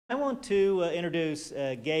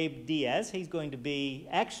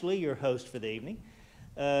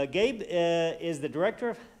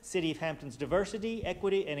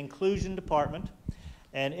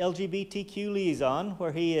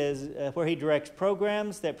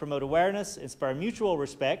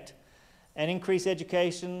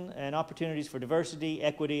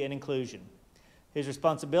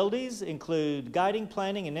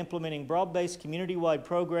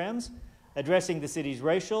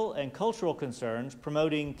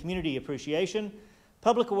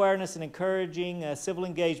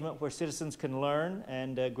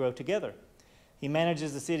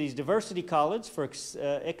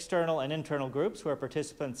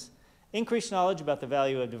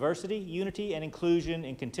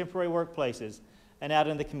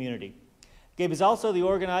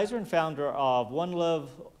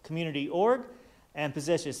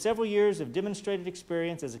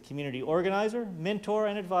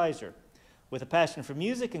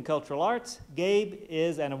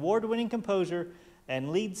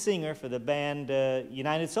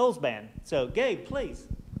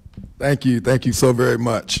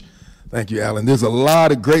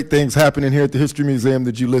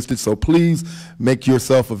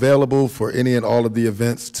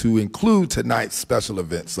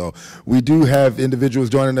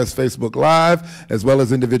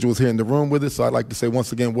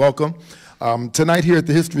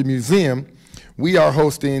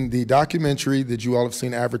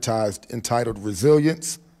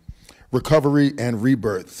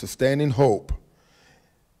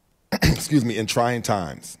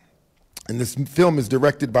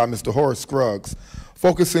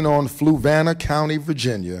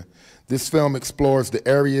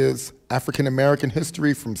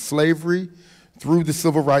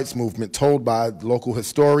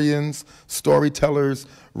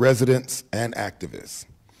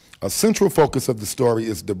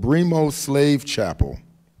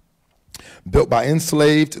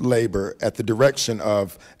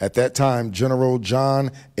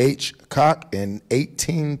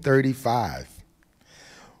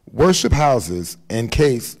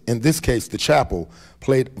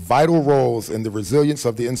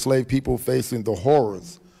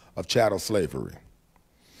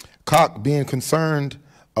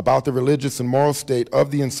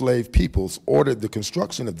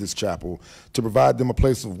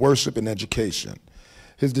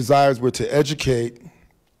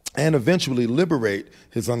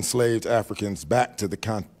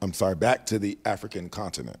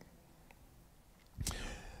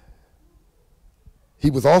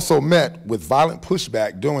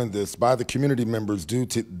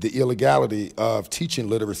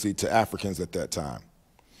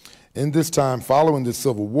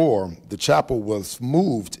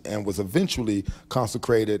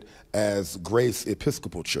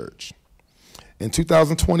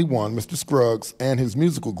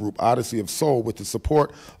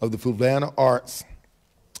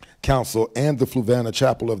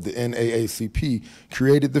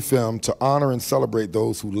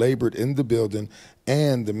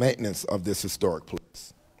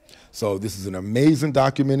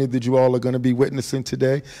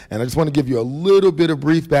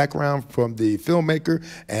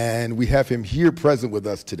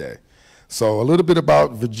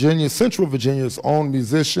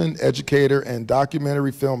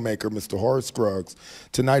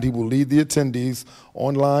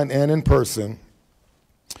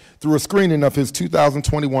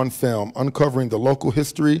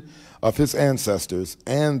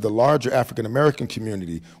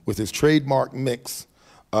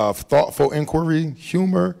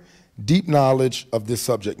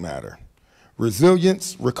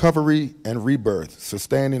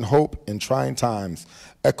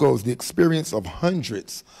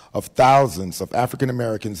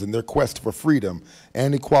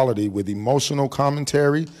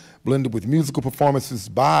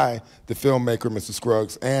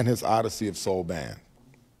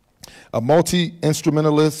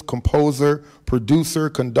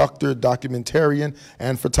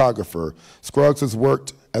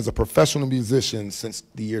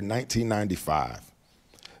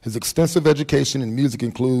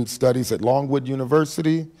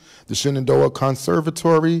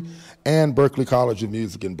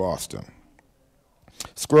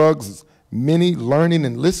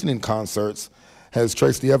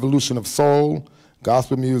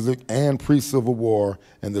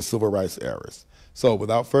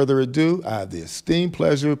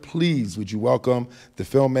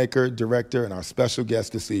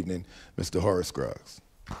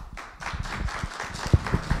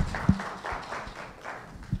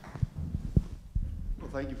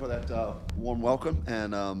Thank you for that warm welcome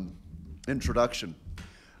and introduction.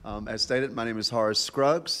 As stated, my name is Horace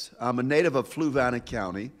Scruggs. I'm a native of Fluvanna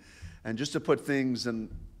County, and just to put things in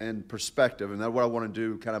perspective, and that's what I want to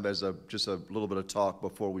do kind of as just a little bit of talk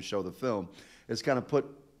before we show the film, is kind of put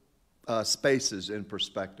spaces in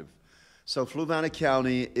perspective. So Fluvanna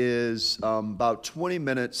County is about 20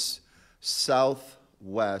 minutes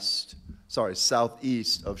southeast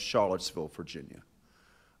of Charlottesville, Virginia.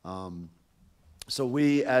 So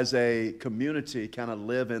we as a community kind of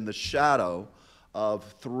live in the shadow of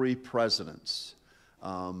three presidents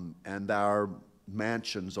and our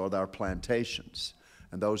mansions or our plantations.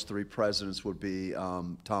 And those three presidents would be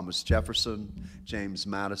Thomas Jefferson, James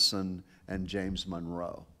Madison, and James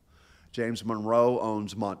Monroe. James Monroe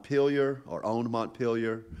owns Montpelier, or owned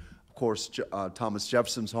Montpelier. Of course, Thomas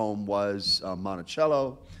Jefferson's home was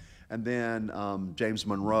Monticello. And then James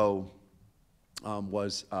Monroe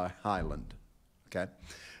was Highland. Okay?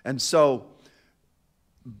 And so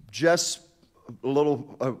just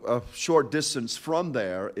a short distance from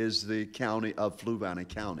there is the county of Fluvanna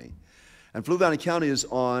County. And Fluvanna County is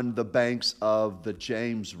on the banks of the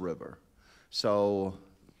James River. So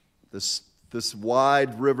this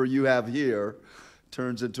wide river you have here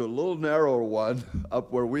turns into a little narrower one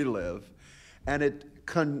up where we live. And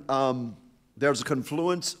there's a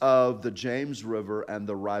confluence of the James River and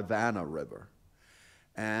the Rivanna River.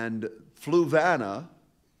 And Fluvanna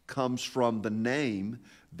comes from the name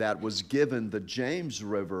that was given the James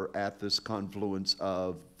River at this confluence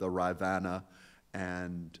of the Rivanna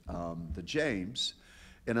and the James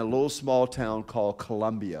in a little small town called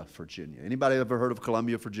Columbia, Virginia. Anybody ever heard of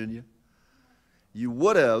Columbia, Virginia? You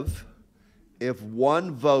would have if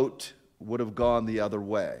one vote would have gone the other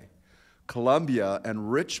way. Columbia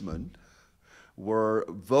and Richmond were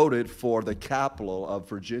voted for the capital of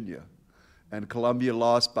Virginia, and Columbia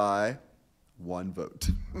lost by one vote.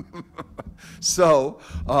 So,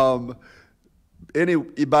 by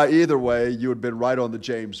either way, you would have been right on the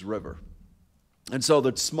James River. And so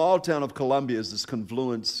the small town of Columbia is this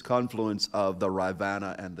confluence of the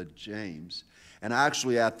Rivanna and the James. And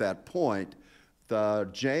actually at that point, the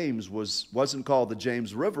James wasn't called the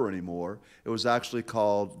James River anymore. It was actually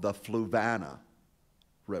called the Fluvanna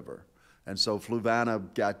River. And so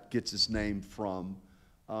Fluvanna gets its name from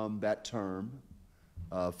that term,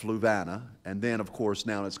 Fluvanna. And then, of course,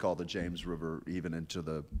 now it's called the James River, even into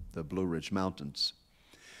the Blue Ridge Mountains.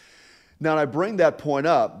 Now, I bring that point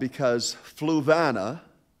up because Fluvanna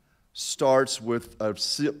starts with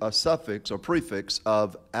a suffix or prefix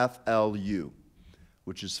of FLU,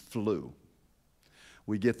 which is flu.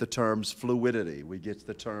 We get the terms fluidity. We get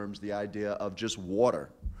the idea of just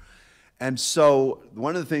water. And so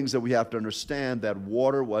one of the things that we have to understand that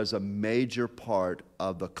water was a major part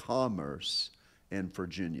of the commerce in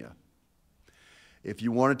Virginia. If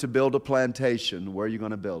you wanted to build a plantation, where are you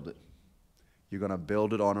going to build it? You're going to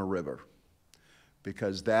build it on a river,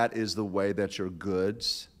 because that is the way that your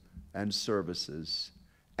goods and services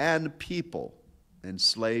and people,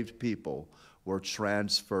 enslaved people, were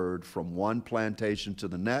transferred from one plantation to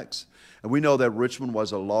the next. And we know that Richmond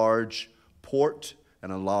was a large port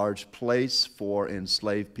and a large place for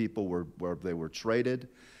enslaved people where they were traded.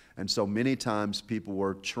 And so many times people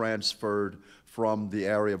were transferred from the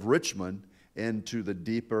area of Richmond into the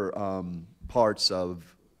deeper parts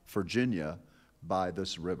of Virginia by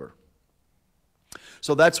this river.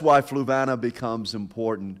 So that's why Fluvanna becomes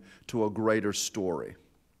important to a greater story.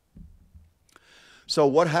 So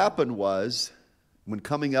what happened was, when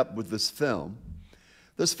coming up with this film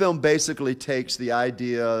basically takes the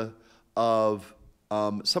idea of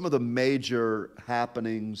some of the major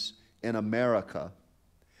happenings in America,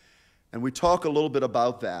 and we talk a little bit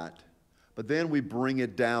about that, but then we bring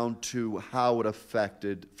it down to how it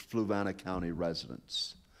affected Fluvanna County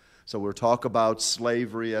residents. So we'll talk about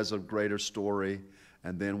slavery as a greater story,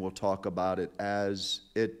 and then we'll talk about it as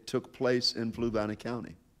it took place in Fluvanna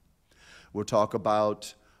County. We'll talk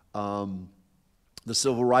about the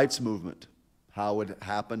Civil Rights Movement, how it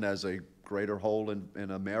happened as a greater whole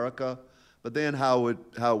in America, but then how it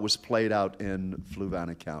was played out in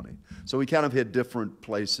Fluvanna County. So we kind of hit different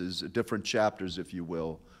places, different chapters, if you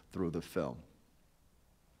will, through the film.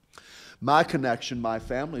 My connection, my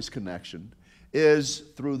family's connection, is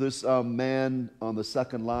through this man on the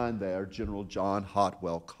second line there, General John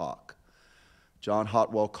Hotwell Cocke. John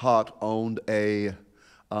Hotwell Cocke owned a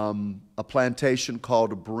plantation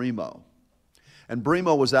called Bremo. And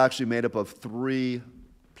Bremo was actually made up of 3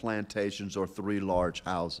 plantations or 3 large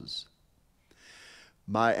houses.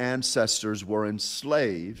 My ancestors were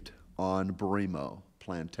enslaved on Bremo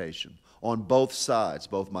plantation, on both sides,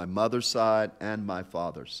 both my mother's side and my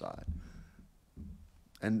father's side.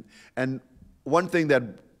 And one thing that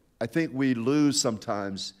I think we lose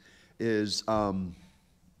sometimes is how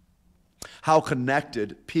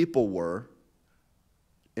connected people were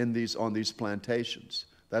on these plantations.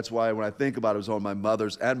 That's why when I think about it, it was on my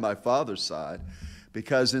mother's and my father's side,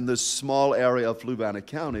 because in this small area of Fluvanna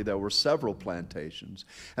County, there were several plantations,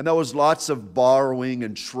 and there was lots of borrowing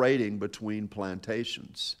and trading between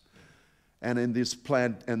plantations. And in these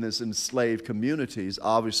enslaved communities,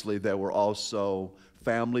 obviously there were also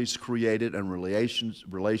families created and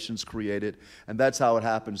relations created, and that's how it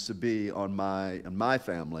happens to be in my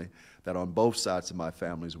family, that on both sides of my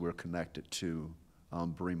families we're connected to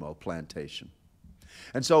Bremo Plantation.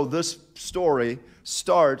 And so this story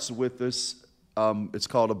starts with this, it's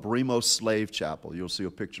called a Bremo Slave Chapel. You'll see a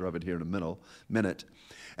picture of it here in a minute.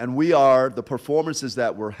 And the performances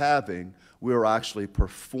that we're having, we're actually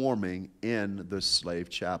performing in the slave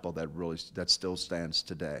chapel that still stands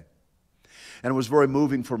today. And it was very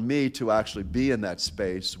moving for me to actually be in that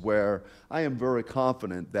space where I am very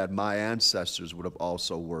confident that my ancestors would have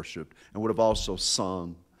also worshiped and would have also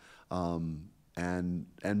sung, and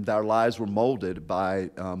their lives were molded by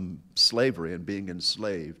slavery and being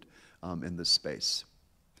enslaved in this space.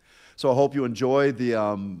 So I hope you enjoy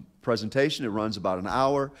the presentation. It runs about an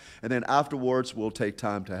hour, and then afterwards we'll take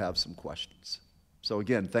time to have some questions. So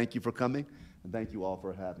again, thank you for coming, and thank you all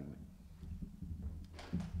for having me.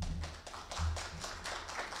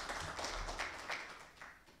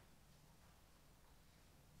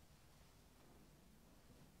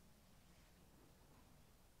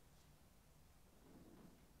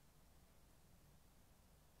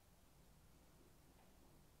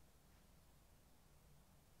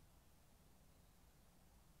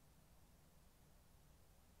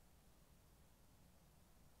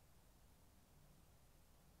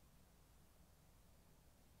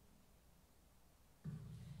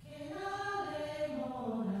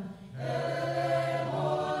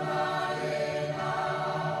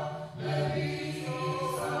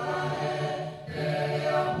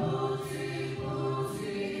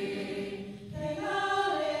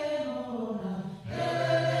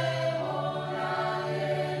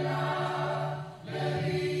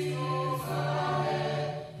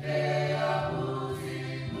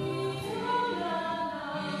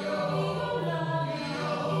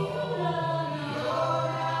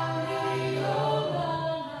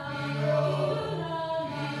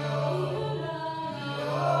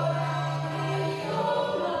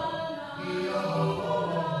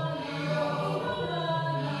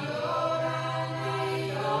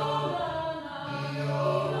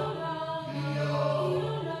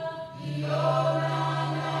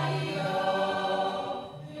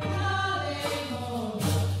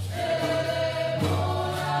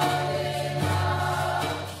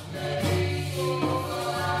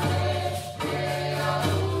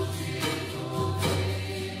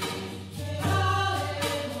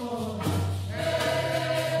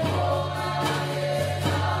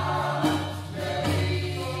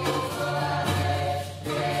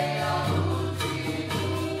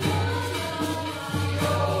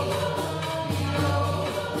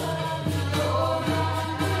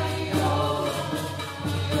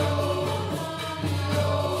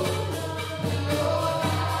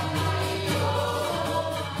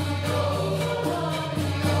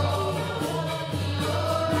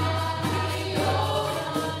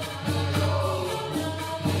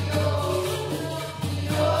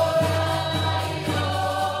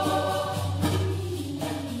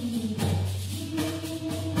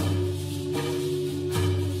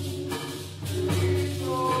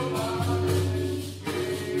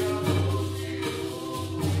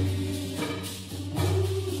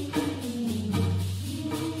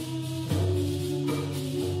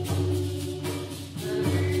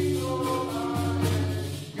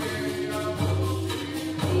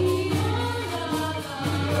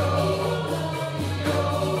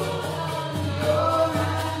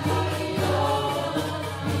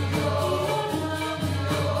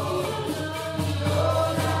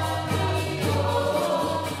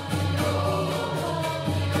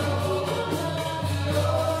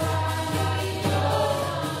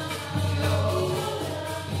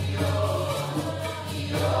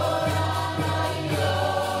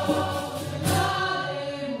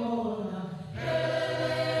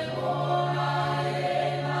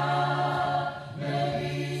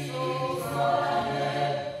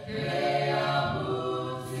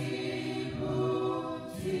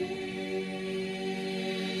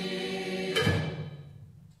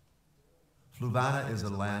 Fluvanna is a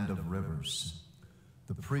land of rivers.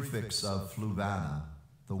 The prefix of Fluvanna,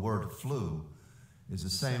 the word flu, is the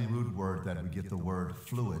same root word that we get the word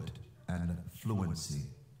fluid and fluency.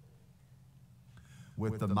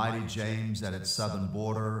 With the mighty James at its southern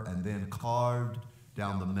border and then carved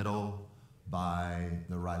down the middle by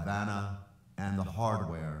the Rivanna and the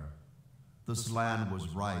Hardware, this land was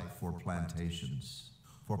ripe for plantations.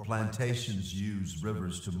 For plantations used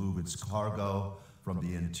rivers to move its cargo from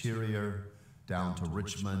the interior down to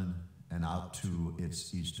Richmond and out to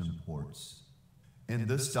its eastern ports. In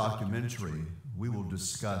this documentary, we will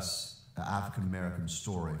discuss the African American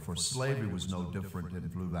story, for slavery was no different in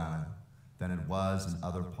Fluvanna than it was in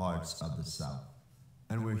other parts of the South.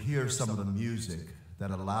 And we'll hear some of the music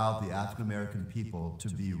that allowed the African American people to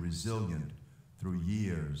be resilient through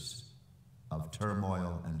years of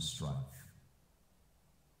turmoil and strife.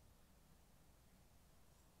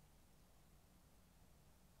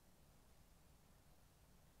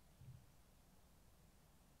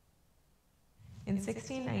 In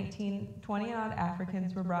 1619, 20-odd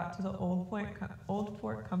Africans were brought to the Old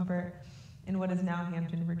Fort Comfort in what is now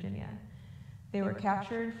Hampton, Virginia. They were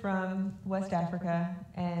captured from West Africa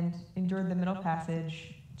and endured the Middle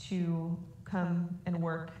Passage to come and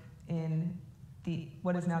work in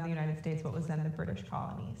what is now the United States, what was then the British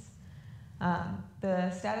colonies. The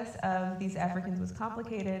status of these Africans was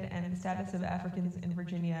complicated, and the status of Africans in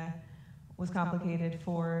Virginia was complicated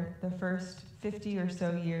for the first 50 or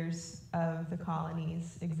so years of the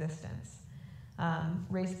colony's existence.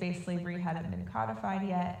 Race-based slavery hadn't been codified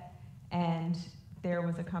yet, and there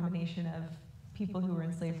was a combination of people who were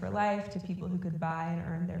enslaved for life to people who could buy and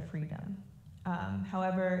earn their freedom.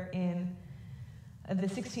 However, in the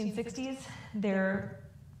 1660s,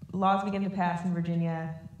 laws began to pass in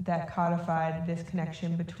Virginia that codified this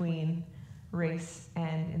connection between race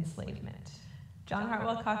and enslavement. John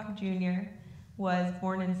Hartwell Cocke Jr. was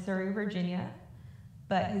born in Surrey, Virginia,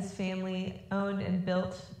 but his family owned and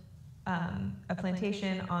built a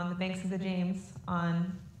plantation on the banks of the James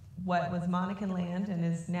on what was Monacan land and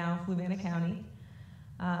is now Fluvanna County.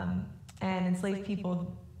 And enslaved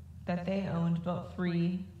people that they owned built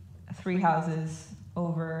three houses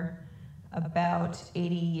over about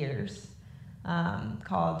 80 years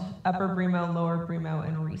called Upper Bremo, Lower Bremo,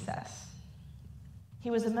 and Recess. He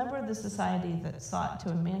was a member of the society that sought to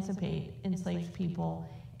emancipate enslaved people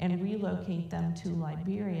and relocate them to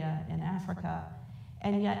Liberia in Africa,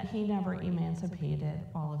 and yet he never emancipated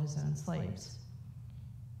all of his own slaves.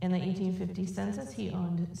 In the 1850 census, he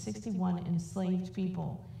owned 61 enslaved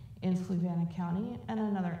people in Fluvanna County and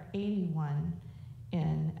another 81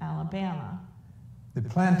 in Alabama. The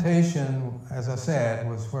plantation, as I said,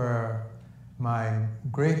 was where my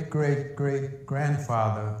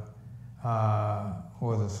great-great-great-grandfather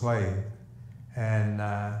was a slave, and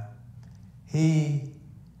he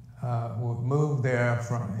was moved there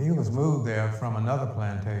from another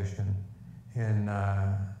plantation in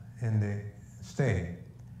the state.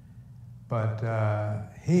 But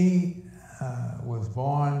he was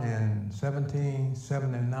born in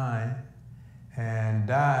 1779 and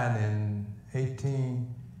died in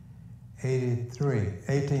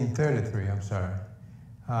 1833, I'm sorry.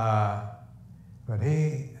 But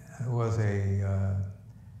he was a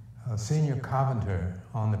senior carpenter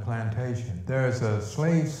on the plantation. There's a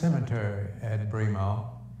slave cemetery at Bremo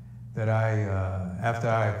that after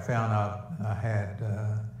I found out I had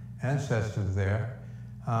ancestors there,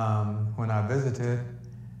 when I visited,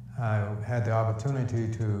 I had the opportunity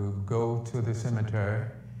to go to the cemetery,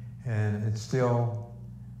 and it's still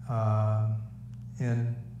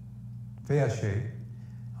in fair shape.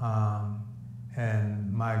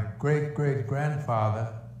 And my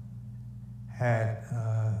great-great-grandfather had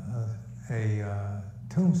a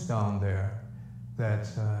tombstone there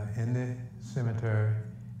that's in the cemetery,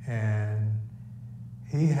 and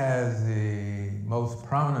he has the most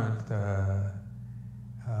prominent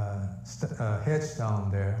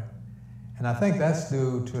headstone there. And I think that's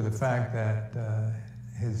due to the fact that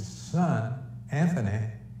his son, Anthony,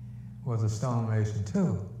 was a stonemason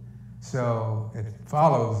too. So it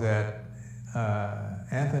follows that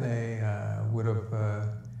Anthony would have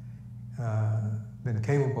been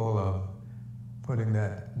capable of putting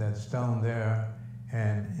that stone there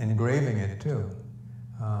and engraving it too.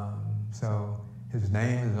 So his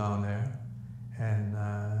name is on there, and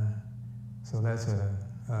so that's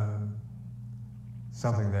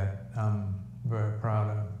something that I'm very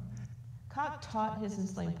proud of. Cocke taught his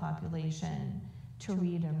enslaved population to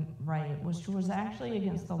read and write, which was actually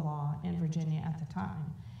against the law in Virginia at the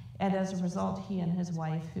time. And as a result, he and his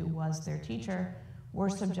wife, who was their teacher, were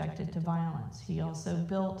subjected to violence. He also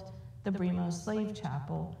built the Bremo Slave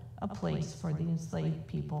Chapel, a place for the enslaved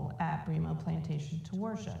people at Bremo Plantation to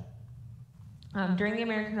worship. During the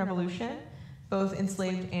American Revolution, both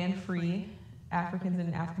enslaved and free Africans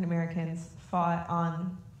and African Americans fought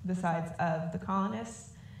on the sides of the colonists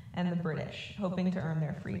and the British, hoping to earn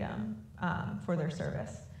their freedom for their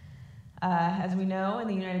service. As we know, in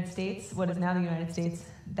the United States, what is now the United States,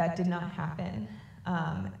 that did not happen.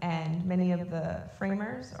 And many of the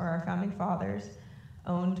framers, or our founding fathers,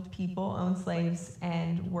 owned people, owned slaves,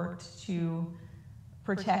 and worked to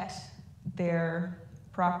protect their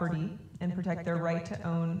property and protect their right to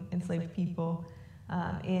own enslaved people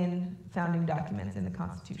in founding documents in the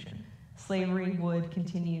Constitution. Slavery would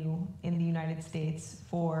continue in the United States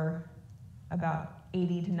for about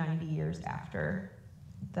 80 to 90 years after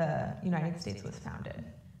the United States was founded.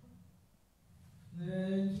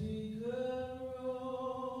 Plenty good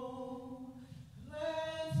room,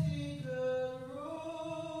 plenty good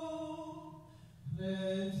room,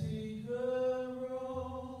 plenty good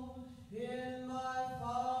room in my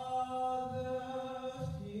Father's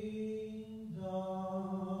kingdom.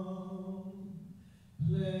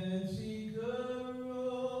 Plenty good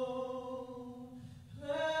room,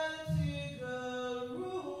 plenty good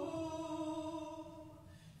room.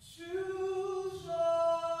 Choose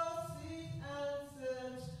your seat and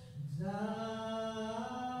sit down.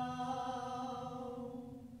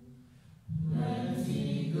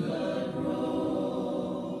 Plenty good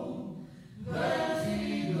room,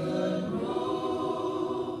 plenty good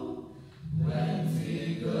room,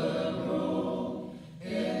 plenty good room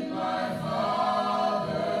in my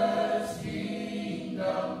Father's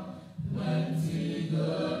kingdom. Plenty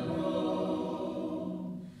good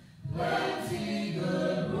room, plenty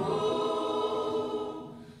good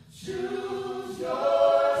room. Choose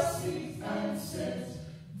your seat and sit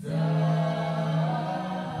down.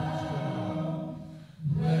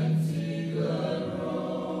 Plenty good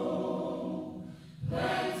room,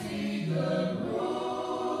 plenty good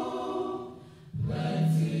room,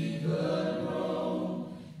 plenty good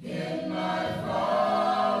room in my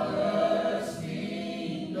Father's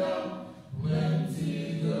kingdom.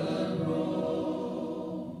 Plenty good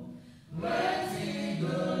room, plenty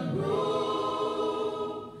good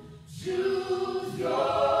room. Choose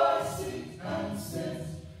your seat and sit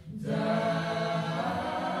down.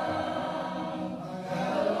 I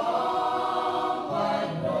got a long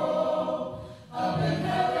white robe up in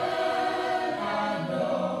heaven, I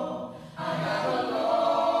know. I got a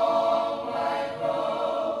long white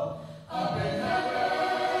robe up in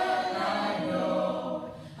heaven, I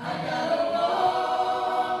know. I got a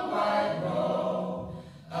long white robe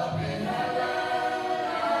up in heaven, I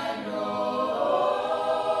know.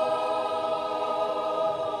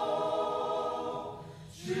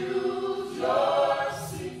 Choose your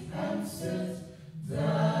seat and sit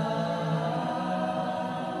down.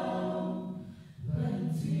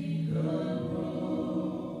 Plenty good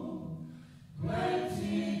room,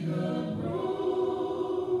 plenty good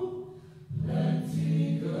room,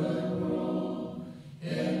 plenty good room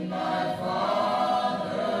in my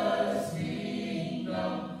Father's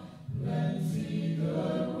kingdom. Plenty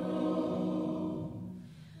good room,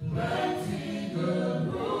 plenty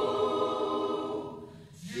good room.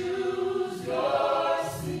 Choose your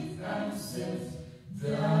seat and sit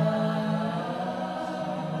down.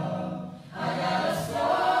 I got a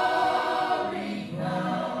starry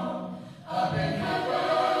crown up in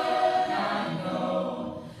heaven, I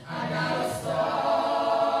know. I got a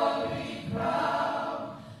starry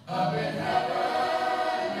crown up in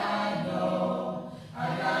heaven, I know.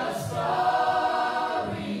 I got a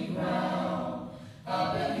starry crown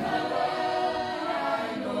up in heaven,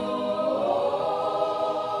 I know.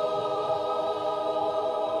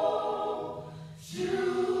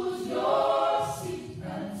 Choose your seat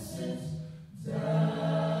and sit down.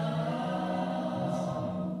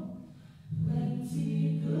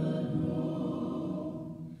 Plenty good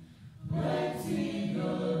room, plenty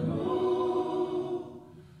good room,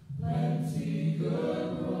 plenty good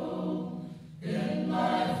room in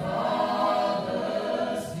my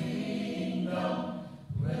Father's kingdom.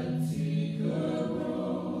 Plenty good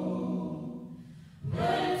room,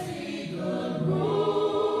 plenty good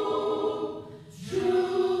room.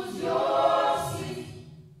 Choose your seat,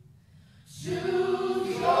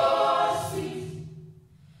 choose your seat,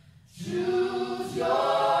 choose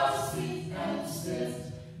your seat and sit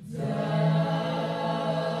down.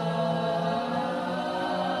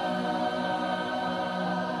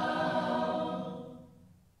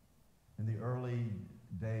 In the early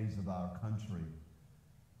days of our country,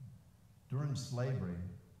 during slavery,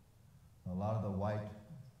 a lot of the white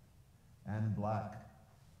and black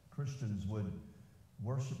Christians would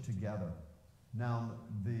worship together. Now,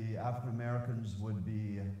 the African Americans would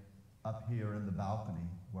be up here in the balcony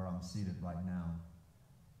where I'm seated right now.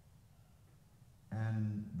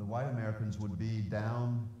 and the white Americans would be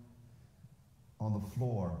down on the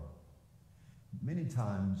floor. Many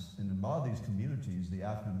times, in a lot of these communities, the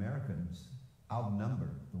African Americans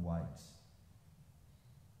outnumbered the whites.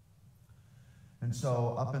 And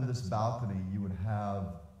so up in this balcony, you would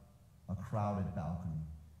have a crowded balcony.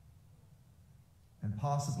 And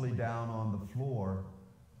possibly down on the floor,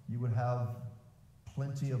 you would have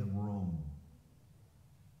plenty of room.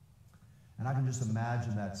 And I can just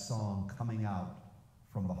imagine that song coming out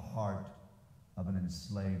from the heart of an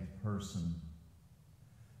enslaved person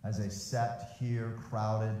as they sat here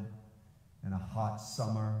crowded in a hot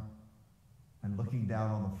summer and looking down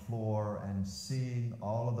on the floor and seeing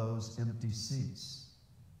all of those empty seats.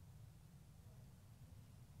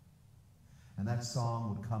 And that song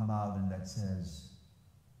would come out and that says,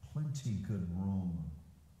 "Plenty good room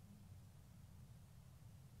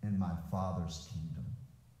in my Father's kingdom."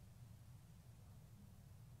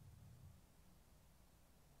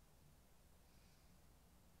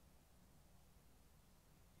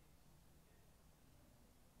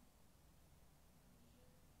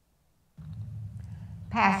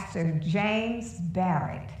 Pastor James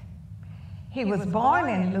Barrett. He was born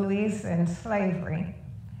in Louisiana in slavery,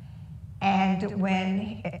 and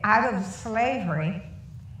when out of slavery,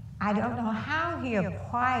 I don't know how he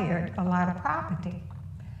acquired a lot of property.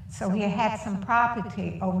 So he had some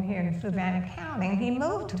property over here in Fluvanna County, and he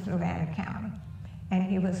moved to Fluvanna County, and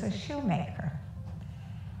he was a shoemaker.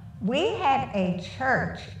 We had a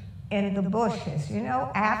church in the bushes, you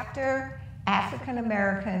know, after African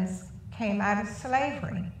Americans came out of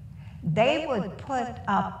slavery. They would put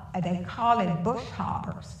up, they call it bush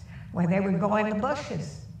harbors, where they would go in the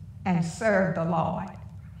bushes and serve the Lord.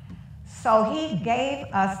 So he gave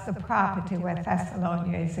us the property where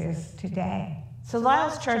Thessalonians is today. So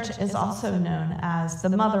Lyle's Church is also known as the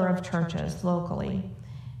mother of churches locally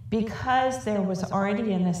because there was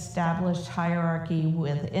already an established hierarchy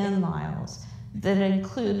within Lyle's that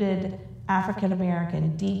included African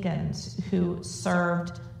American deacons who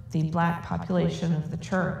served the black population of the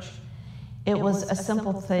church. It was a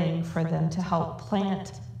simple thing for them to help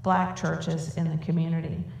plant black churches in the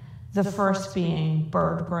community, the first being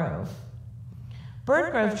Bird Grove.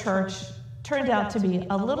 Bird Grove Church turned out to be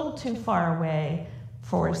a little too far away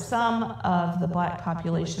for some of the black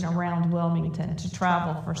population around Wilmington to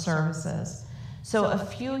travel for services. So a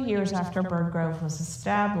few years after Bird Grove was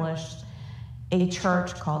established, a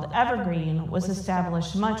church called Evergreen was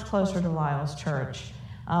established much closer to Lyle's Church,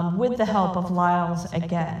 with the help of Lyle's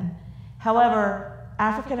again. However,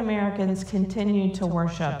 African Americans continued to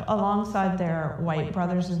worship alongside their white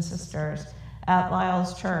brothers and sisters at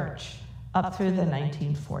Lyle's Church up through the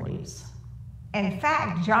 1940s. In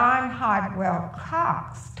fact, John Hartwell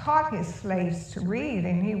Cox taught his slaves to read,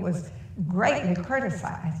 and he was greatly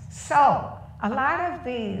criticized. So a lot of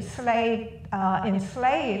the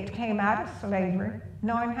enslaved came out of slavery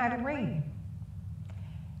knowing how to read.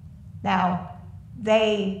 Now,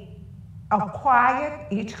 they acquired,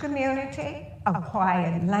 each community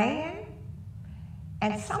acquired land,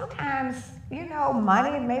 and sometimes, you know,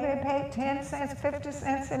 money, maybe they paid 10 cents, 50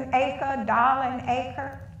 cents an acre, $1 an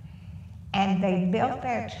acre, and they built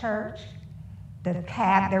their church.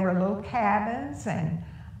 There were little cabins and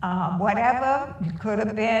whatever. It could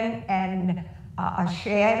have been a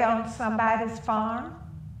shed on somebody's farm,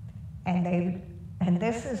 and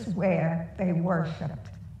this is where they worshiped.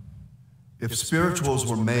 If spirituals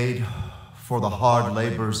were made for the hard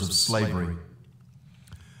labors of slavery,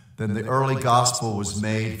 then the early gospel was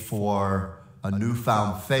made for a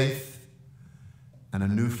newfound faith and a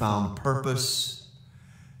newfound purpose,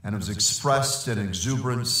 and it was expressed in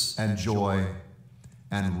exuberance and joy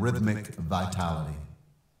and rhythmic vitality.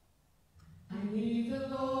 I need the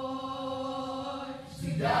Lord to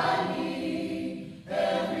guide me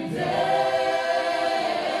every day.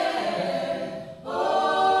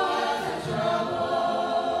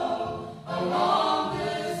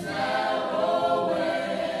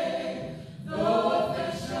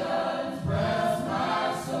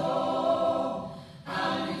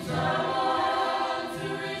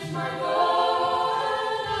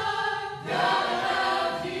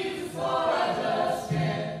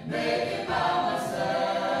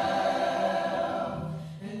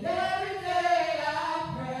 And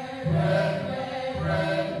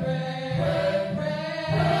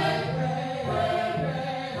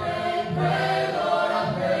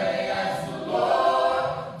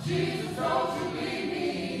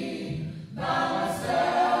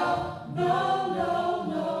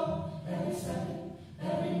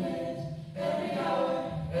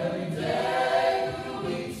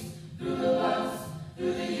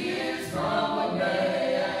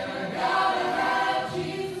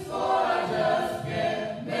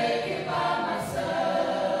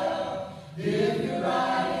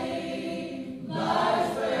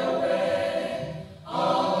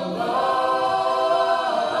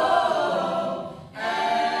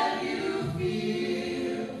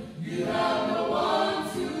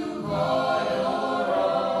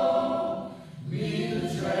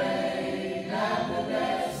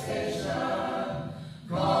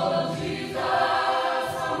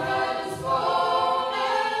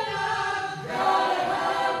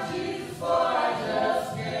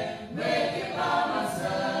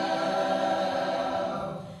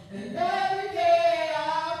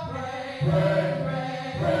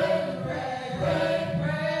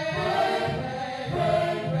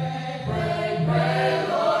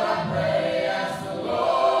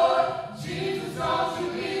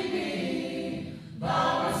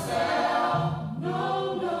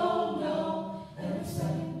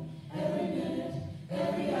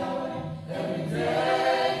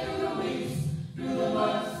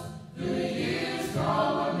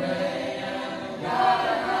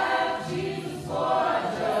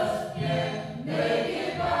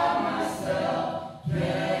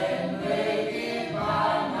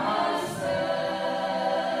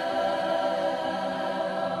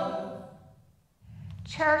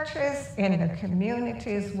churches in the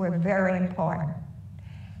communities were very important.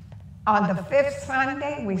 On the 5th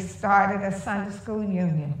Sunday, we started a Sunday school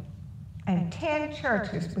union, and 10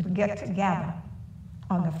 churches would get together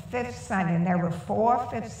on the 5th Sunday, and there were 4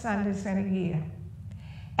 5th Sundays in a year.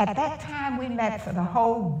 At that time, we met for the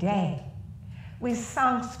whole day. We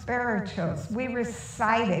sung spirituals, we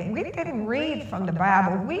recited, we didn't read from the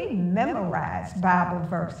Bible, we memorized Bible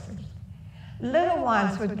verses. Little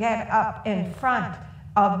ones would get up in front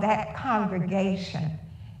of that congregation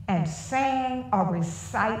and sing or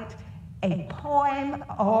recite a poem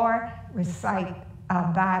or recite a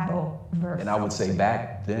Bible verse. And I would say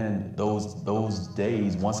back then, those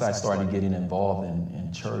days, once I started getting involved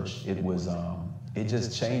in church, it was it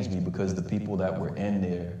just changed me, because the people that were in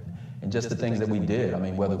there and just the things that we did. I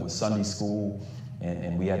mean, whether it was Sunday school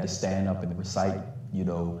and we had to stand up and recite, you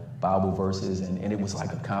know, Bible verses, and it was like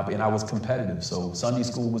and I was competitive. So Sunday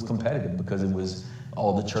school was competitive because it was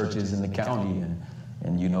all the churches in the county,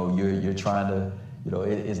 and you know, you're trying to, you know,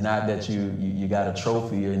 it's not that you got a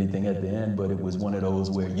trophy or anything at the end, but it was one of those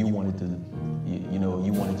where you wanted to, you know,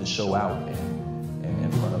 you wanted to show out and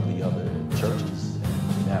in front of the other churches.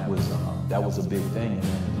 And that was a big thing. And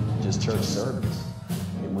then just church service.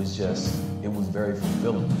 It was very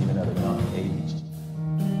fulfilling, even at a young age.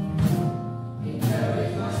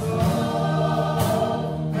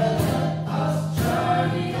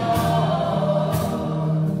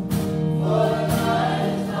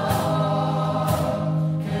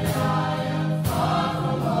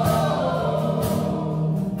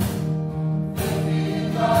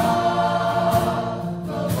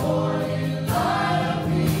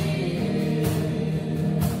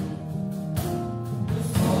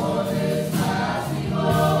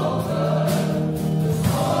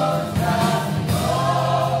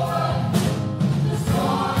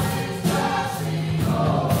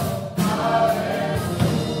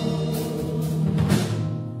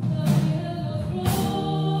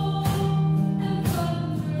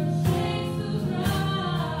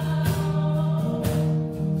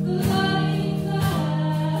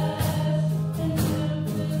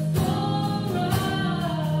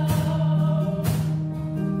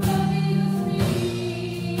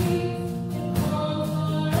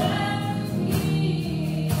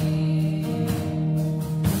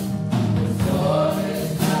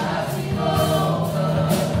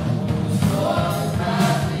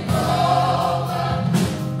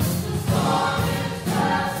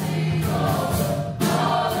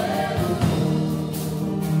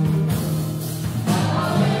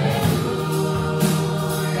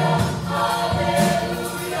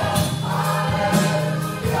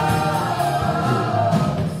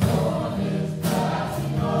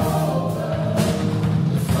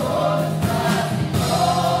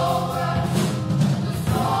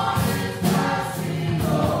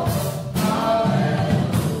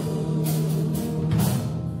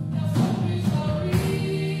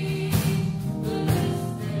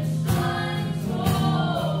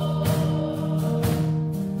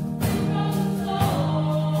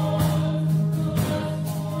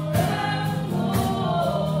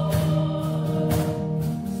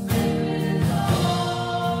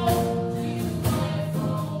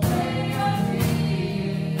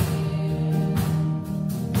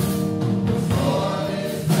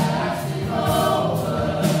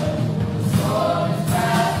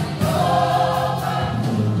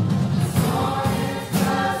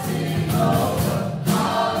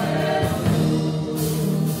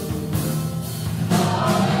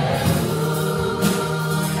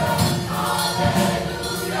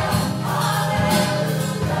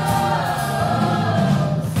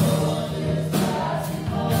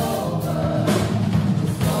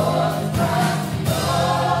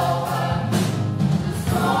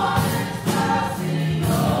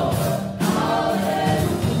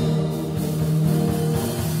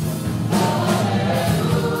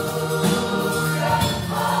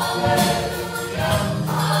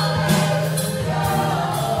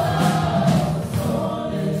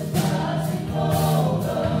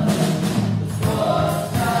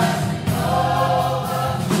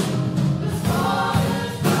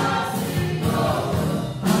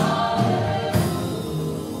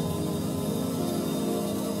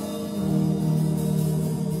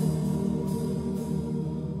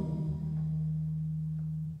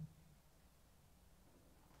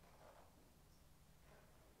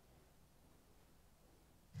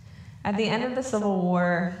 At the end of the Civil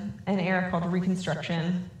War, an era called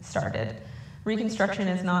Reconstruction started. Reconstruction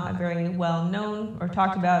is not a very well known or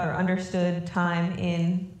talked about or understood time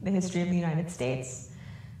in the history of the United States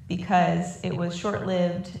because it was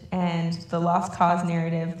short-lived, and the lost cause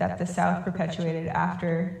narrative that the South perpetuated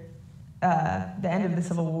after the end of the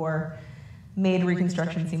Civil War made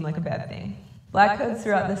Reconstruction seem like a bad thing. Black codes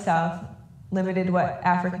throughout the South limited what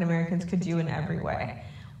African Americans could do in every way: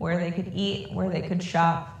 where they could eat, where they could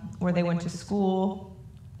shop, where they went to school,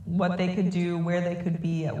 what they could do, where they could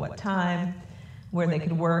be at what time, where they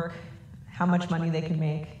could work, how much money they could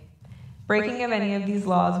make. Breaking of any of these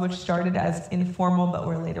laws, which started as informal but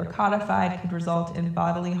were later codified, could result in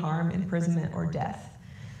bodily harm, imprisonment, or death.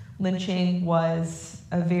 Lynching was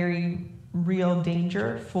a very real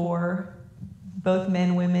danger for both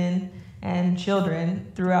men, women, and children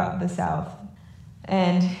throughout the South.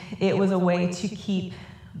 And it was a way to keep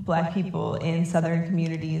Black people in Southern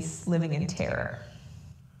communities living in terror.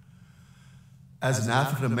 As an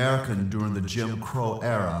African American during the Jim Crow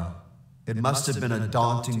era, it must have been a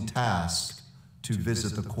daunting task to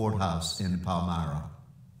visit the courthouse in Palmyra.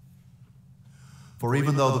 For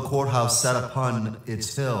even though the courthouse sat upon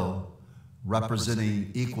its hill,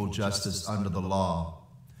 representing equal justice under the law,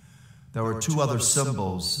 there were two other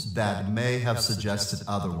symbols that may have suggested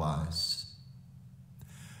otherwise.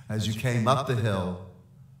 As you came up the hill,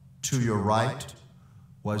 to your right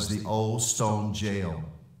was the old stone jail,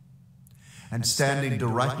 and standing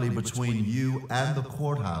directly between you and the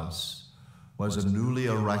courthouse was a newly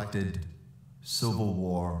erected Civil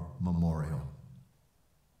War memorial.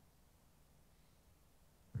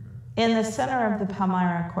 In the center of the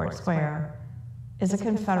Palmyra Court Square is a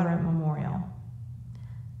Confederate memorial.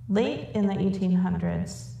 Late in the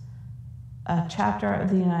 1800s, a chapter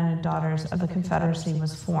of the United Daughters of the Confederacy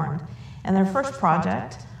was formed, and their first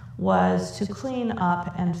project was to clean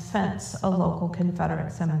up and fence a local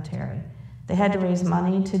Confederate cemetery. They had to raise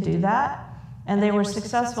money to do that, and they were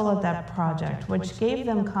successful at that project, which gave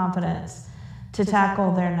them confidence to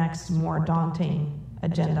tackle their next more daunting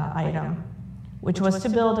agenda item, which was to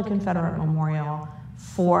build a Confederate memorial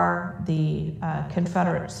for the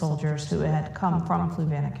Confederate soldiers who had come from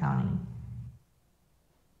Fluvanna County.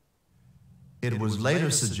 It was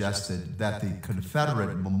later suggested that the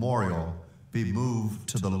Confederate memorial be moved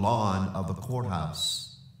to the lawn of the courthouse.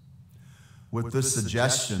 With this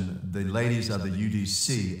suggestion, the ladies of the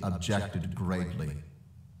UDC objected greatly.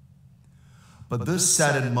 But this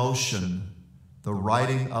set in motion the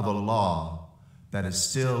writing of a law that is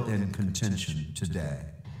still in contention today.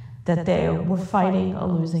 That they were fighting a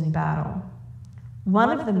losing battle. One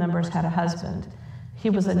of the members had a husband. He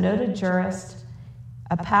was a noted jurist,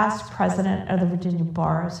 a past president of the Virginia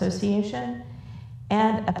Bar Association,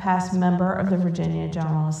 and a past member of the Virginia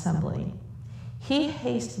General Assembly. He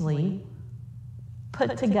hastily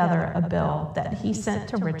put together a bill that he sent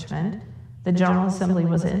to Richmond. The General Assembly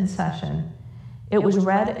was in session. It was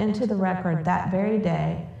read into the record that very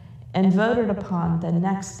day and voted upon the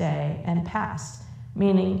next day and passed,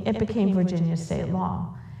 meaning it became Virginia state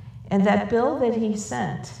law. And that bill that he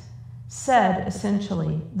sent said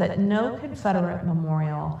essentially that no Confederate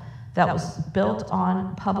memorial that was built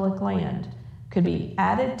on public land could be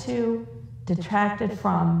added to, detracted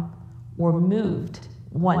from, or moved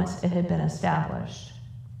once it had been established.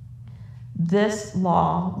 This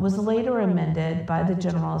law was later amended by the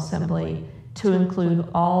General Assembly to include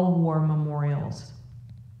all war memorials.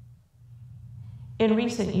 In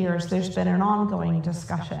recent years, there's been an ongoing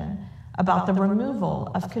discussion about the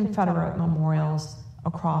removal of Confederate memorials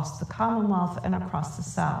across the Commonwealth and across the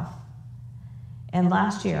South. And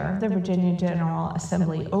last year, the Virginia General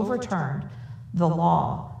Assembly overturned the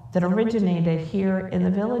law that originated here in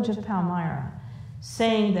the village of Palmyra,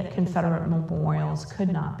 saying that Confederate memorials could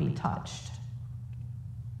not be touched.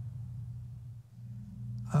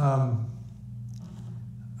 I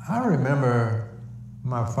remember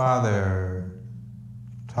my father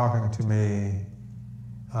talking to me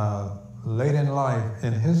late in life,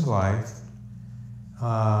 in his life,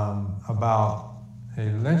 about a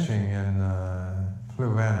lynching in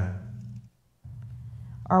Fluvanna.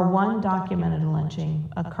 Our one documented lynching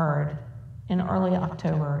occurred in early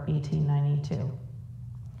October 1892.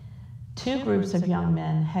 Two groups of young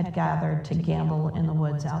men had gathered to gamble in the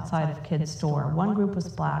woods outside of Kidd's store. One group was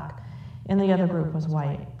black and the other group was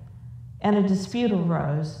white. And a dispute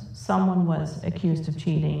arose. Someone was accused of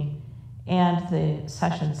cheating, and the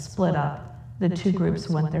session split up. The two groups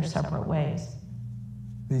went their separate ways.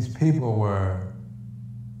 These people were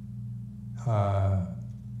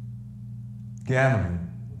gambling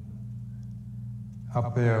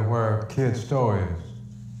up there where Kidd's store is.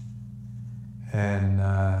 And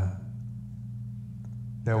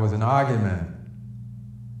there was an argument,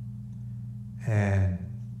 and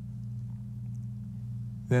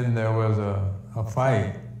then there was a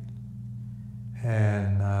fight,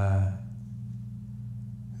 and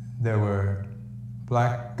there were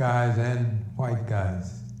black guys and white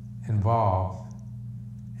guys involved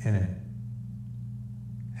in it.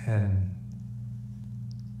 And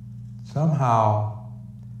somehow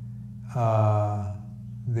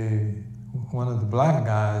one of the black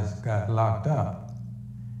guys got locked up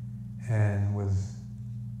and was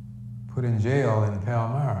put in jail in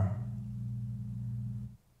Palmyra.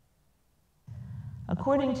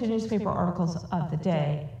 According to newspaper articles of the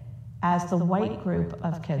day, as the white group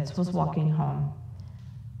of kids was walking home,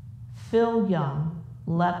 Phil Young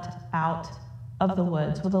leapt out of the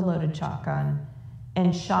woods with a loaded shotgun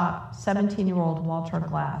and shot 17-year-old Walter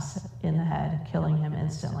Glass in the head, killing him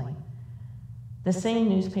instantly. The same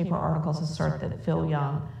newspaper articles assert that Phil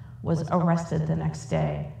Young was arrested the next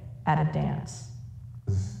day at a dance.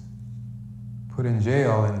 Was put in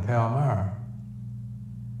jail in Palmyra.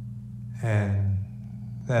 And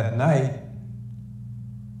that night,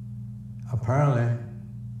 apparently,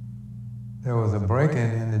 there was a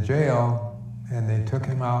break-in in the jail, and they took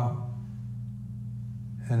him out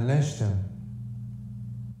and lynched him.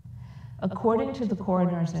 According to the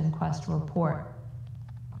coroner's inquest report,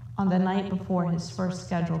 on the night before his first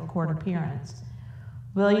scheduled court appearance,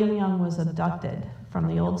 William Young was abducted from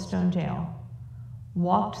the Old Stone Jail,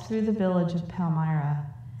 walked through the village of Palmyra,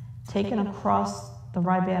 taken across the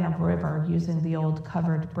Rivanna River using the old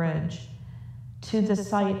covered bridge, to the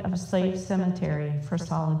site of a slave cemetery for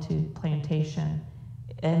Solitude Plantation,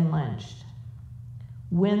 and lynched.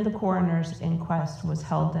 When the coroner's inquest was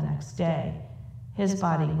held the next day, his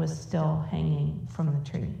body was still hanging from the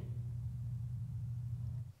tree.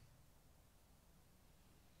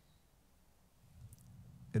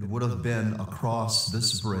 It would have been across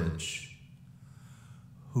this bridge,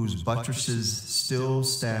 whose buttresses still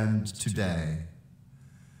stand today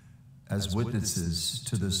as witnesses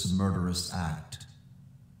to this murderous act.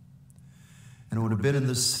 And it would have been in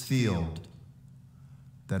this field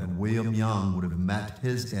that William Young would have met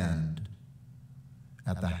his end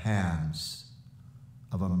at the hands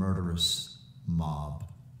of a murderous mob.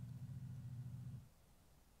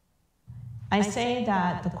 I say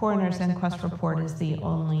that the coroner's inquest report is the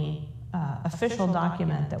only official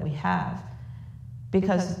document that we have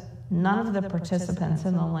because none of the participants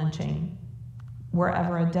in the lynching were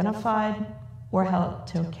ever identified or held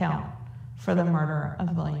to account for the murder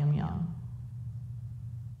of William Young.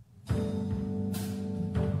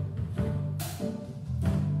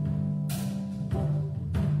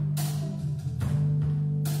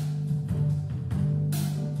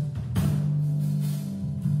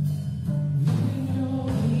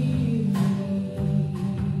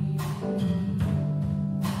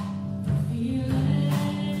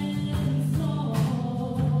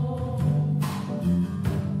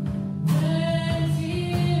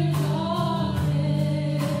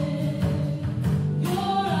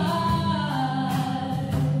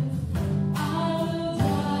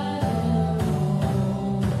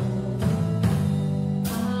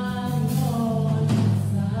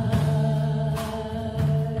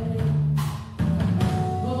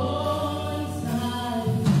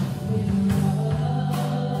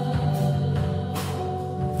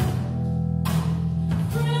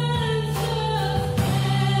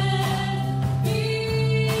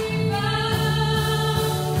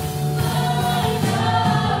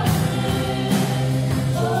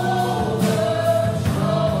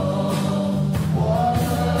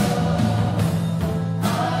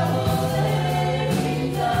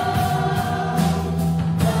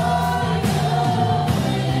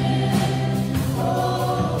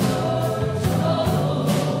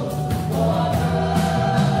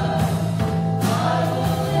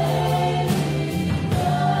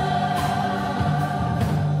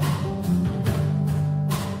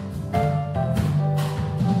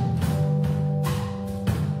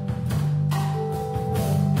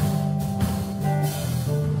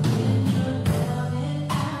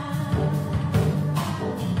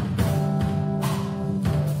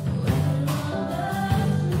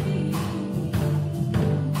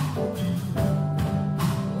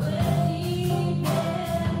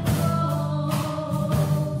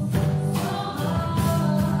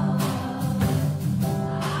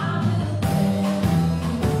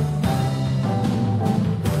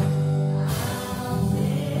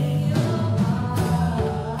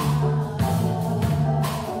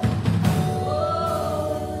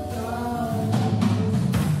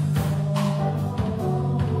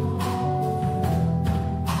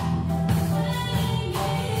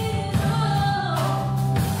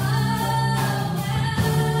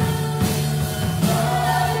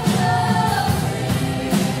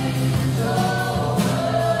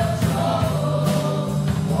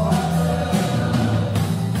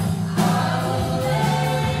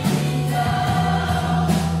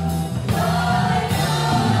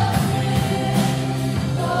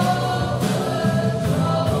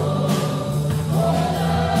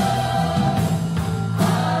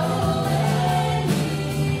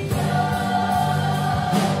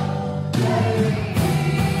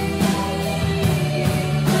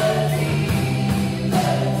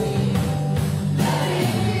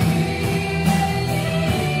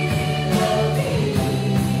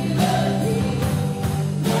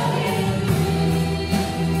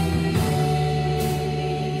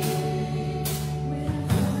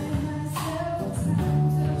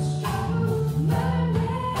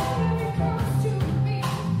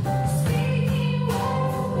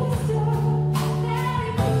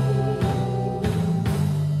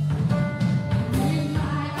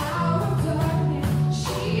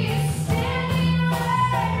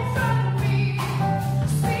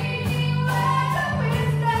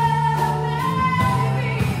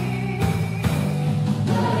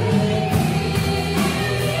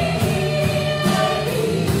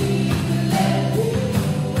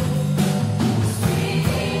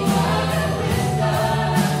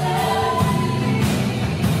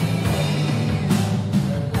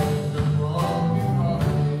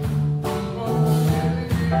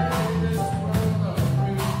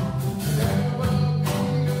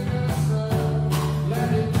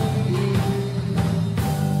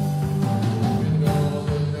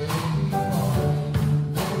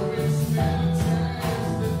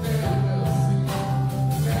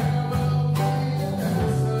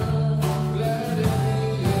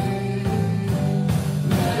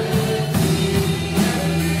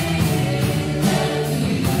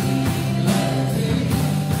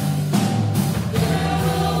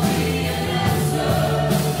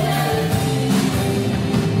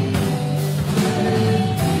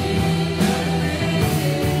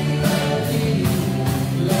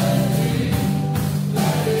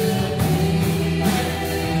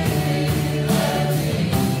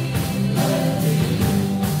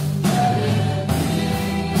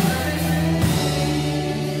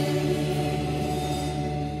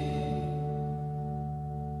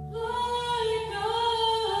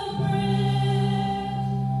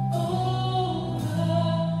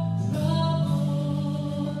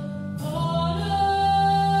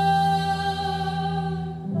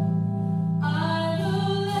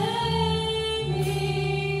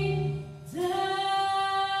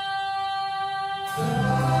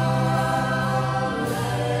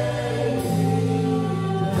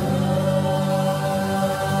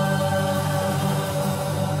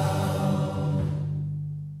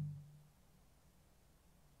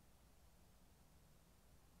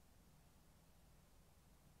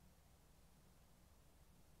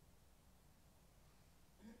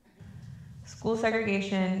 School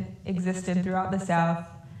segregation existed throughout the South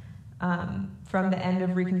from the end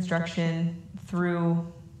of Reconstruction through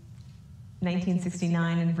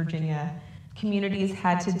 1969 in Virginia. Communities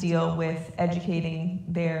had to deal with educating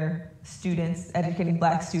their students, educating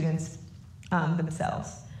black students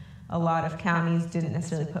themselves. A lot of counties didn't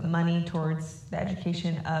necessarily put money towards the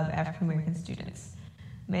education of African American students.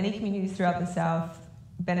 Many communities throughout the South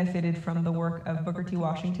benefited from the work of Booker T.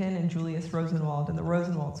 Washington and Julius Rosenwald and the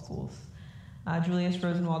Rosenwald schools. Julius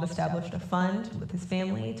Rosenwald established a fund with his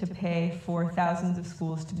family to pay for thousands of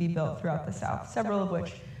schools to be built throughout the South, several of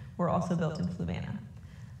which were also built in Fluvanna.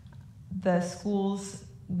 The schools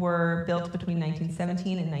were built between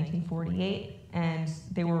 1917 and 1948, and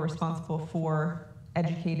they were responsible for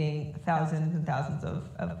educating thousands and thousands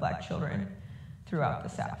of black children throughout the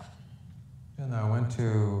South. And I went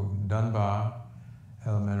to Dunbar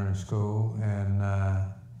Elementary School, and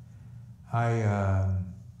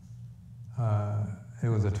it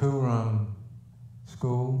was a two-room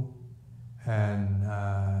school, and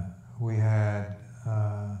we had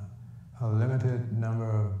a limited number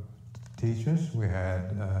of teachers. We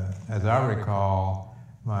had, as I recall,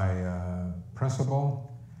 my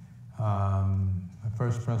principal. My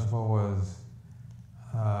first principal was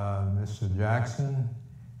Mr. Jackson,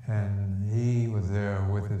 and he was there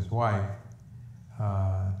with his wife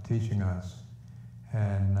teaching us.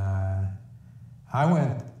 And I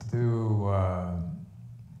went to,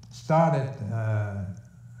 started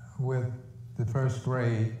with the first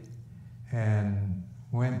grade and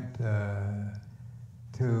went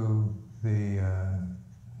to the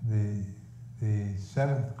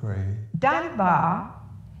seventh grade. Dunbar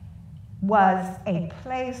was a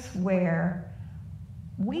place where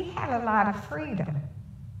we had a lot of freedom.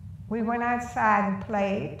 We went outside and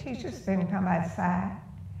played. Teachers didn't come outside.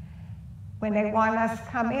 When they wanted us to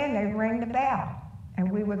come in, they'd ring the bell,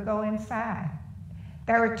 and we would go inside.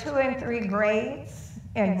 There were 2 and 3 grades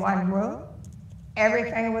in one room.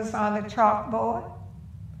 Everything was on the chalkboard.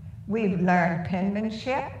 We learned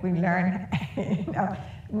penmanship. We learned,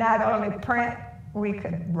 not only print, we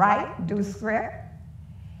could write, do script.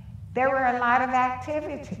 There were a lot of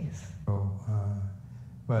activities.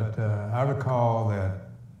 But I recall that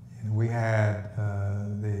we had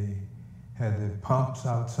the pumps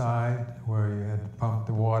outside where you had to pump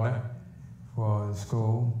the water for the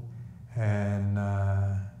school, and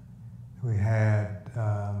we had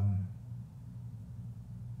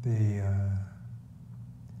the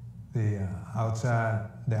outside,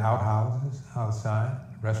 the outhouses outside,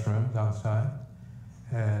 restrooms outside,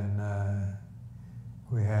 and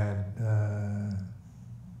we had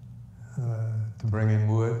to bring in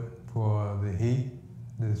wood for the heat,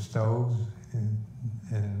 the stoves,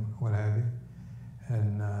 and what have you.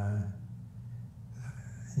 And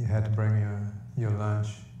you had to bring your lunch,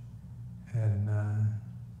 and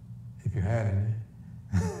if you had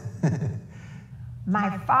any.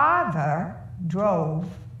 My father drove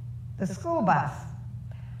the school bus.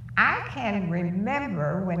 I can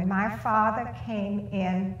remember when my father came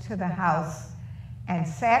into the house and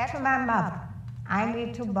said to my mother, I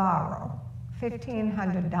need to borrow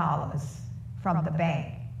 $1,500 from the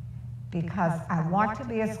bank because I want to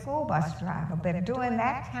be a school bus driver. But during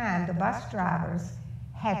that time, the bus drivers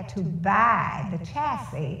had to buy the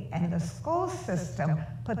chassis, and the school system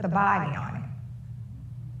put the body on it.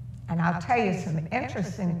 And I'll tell you some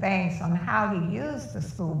interesting things on how he used the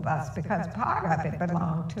school bus, because part of it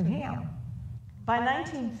belonged to him. By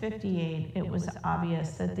 1958, it was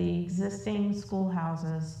obvious that the existing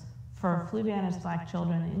schoolhouses for Fluvanna's black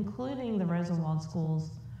children, including the Rosenwald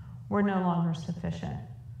schools, were no longer sufficient.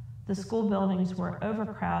 The school buildings were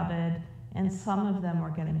overcrowded, and some of them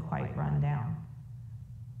were getting quite run down.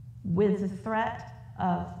 With the threat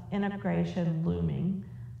of integration looming,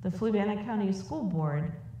 the Fluvanna County School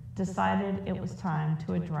Board decided it was time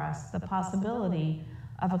to address the possibility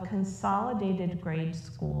of a consolidated grade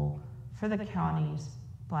school for the county's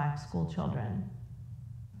black school children.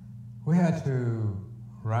 We had to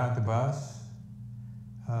ride the bus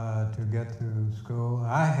to get to school.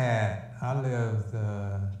 I lived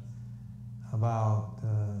about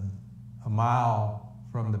a mile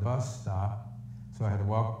from the bus stop, so I had to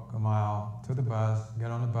walk a mile to the bus,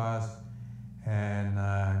 get on the bus, and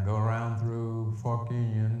go around through Fork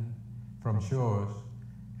Union from Shores,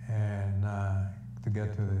 and to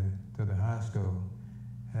get to the high school.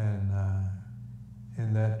 And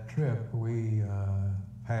in that trip, we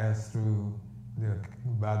passed through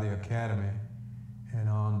by the academy and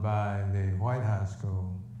on by the White High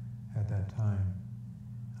School at that time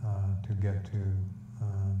to get to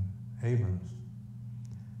Abrams.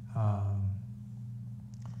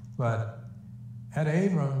 But at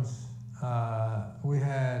Abrams, we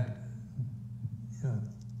had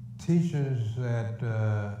teachers that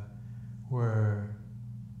were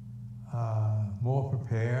more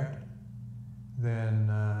prepared than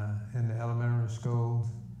in the elementary schools,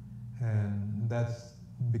 and that's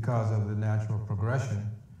because of the natural progression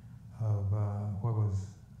of what was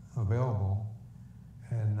available.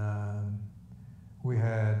 And we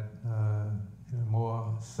had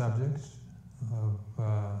more subjects of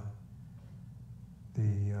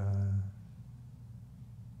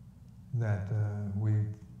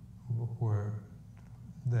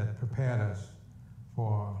that prepared us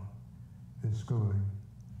for the schooling.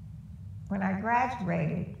 When I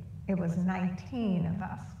graduated, it was 19 of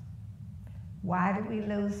us. Why did we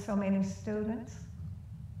lose so many students?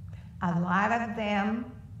 A lot of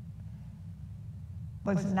them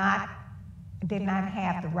did not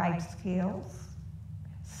have the right skills.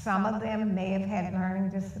 Some of them may have had learning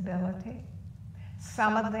disability.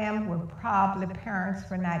 Some of them were probably parents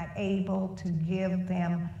were not able to give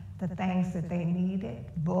them the things that they needed,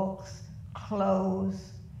 books,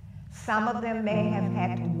 clothes. Some of them may have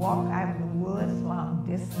had to walk out of the woods long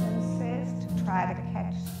distances to try to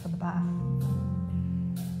catch the bus.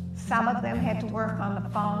 Some of them had to work on the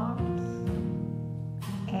farms,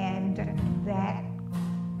 and that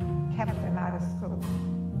kept them out of school.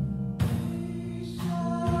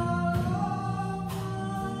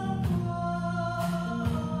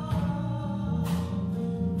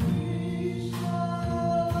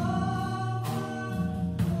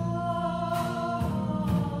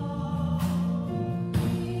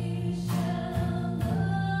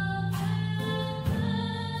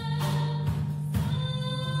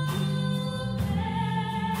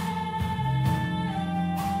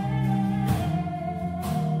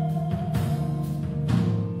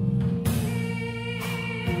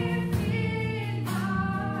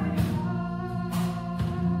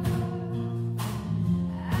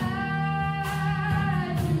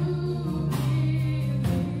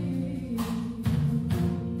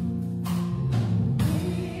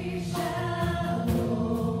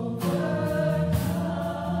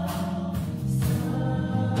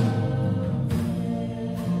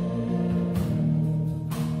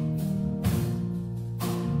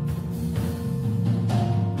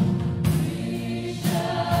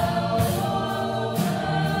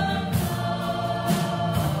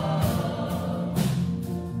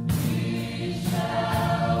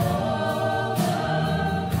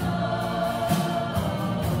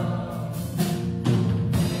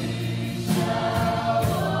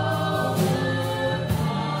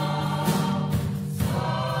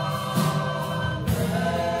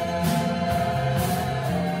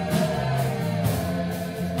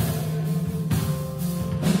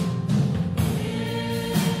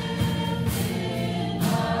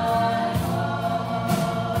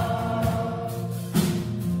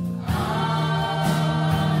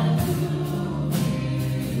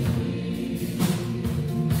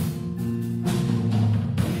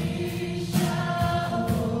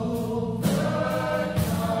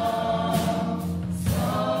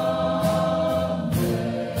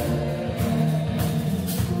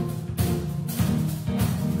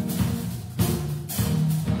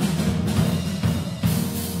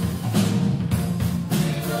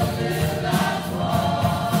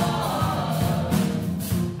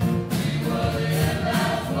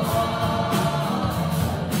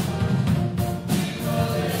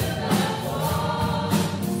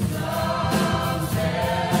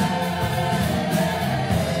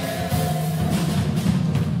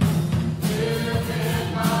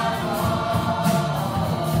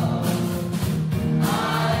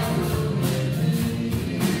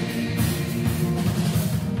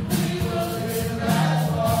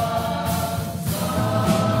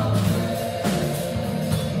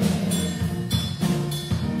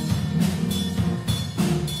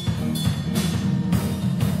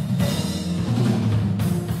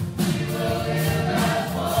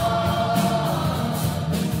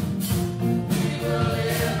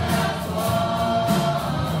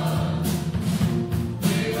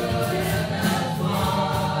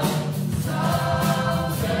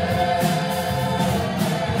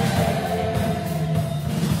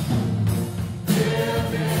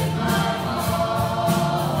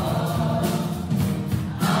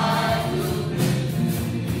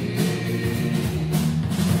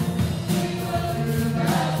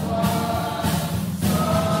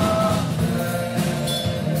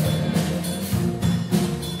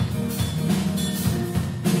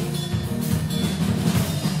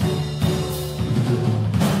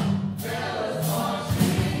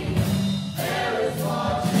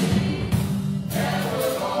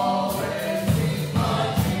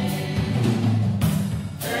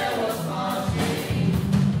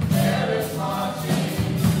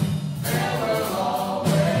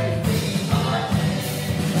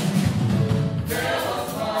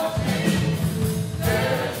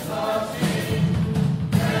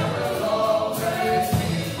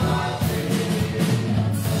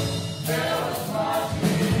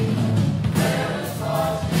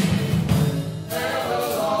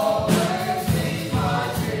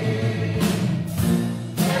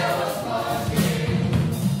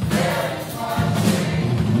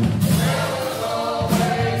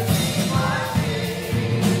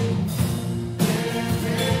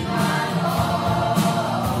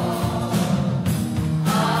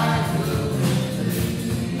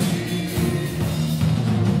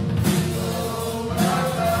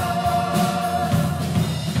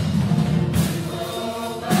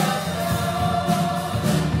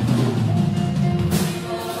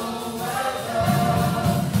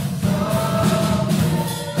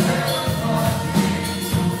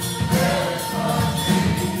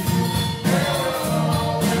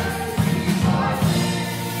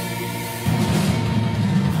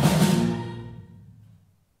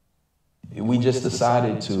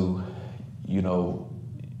 decided to,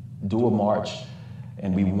 do a march,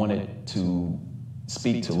 and we wanted to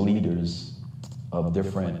speak to leaders of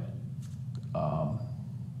different,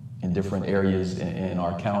 in different areas in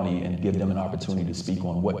our county, and give them an opportunity to speak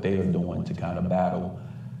on what they are doing to kind of battle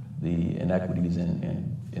the inequities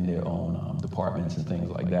in their own departments and things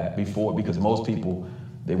like that. Because most people,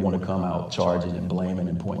 they want to come out charging and blaming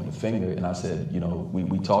and pointing the finger. And I said,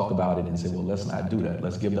 we talked about it and said, well, let's not do that.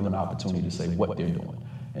 Let's give them an opportunity to say what they're doing.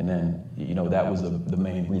 And then, that was the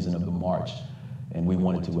main reason of the march. And we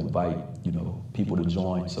wanted to invite, people to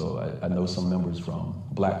join. So I know some members from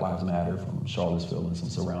Black Lives Matter, from Charlottesville and some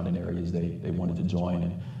surrounding areas, they wanted to join.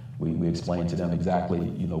 And we explained to them exactly,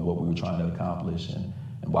 what we were trying to accomplish and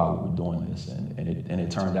why we were doing this. And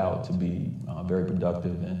it turned out to be very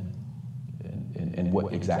productive and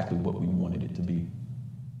exactly what we wanted it to be.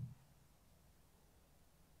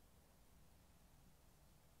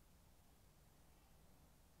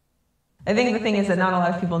 I think the thing is that not a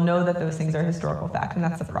lot of people know that those things are historical fact, and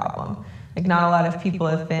that's the problem. Like, not a lot of people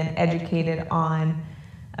have been educated on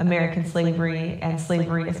American slavery and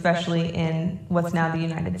slavery, especially in what's now the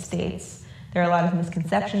United States. There are a lot of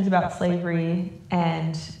misconceptions about slavery,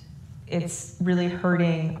 and it's really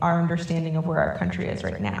hurting our understanding of where our country is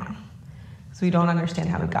right now. So we don't understand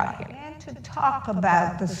how we got here. And to talk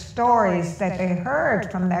about the stories that they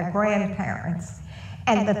heard from their grandparents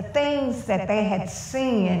and the things that they had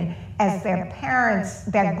seen as their parents,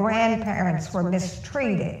 their grandparents were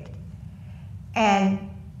mistreated. And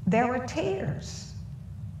there were tears.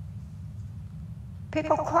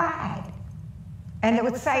 People cried. And they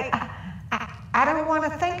would say, I don't want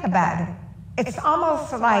to think about it. It's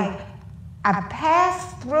almost like I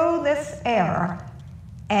passed through this era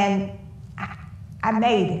and I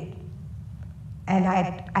made it. And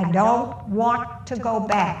I don't want to go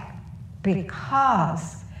back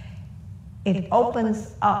because it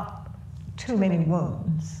opens up too many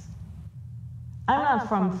wounds. I'm not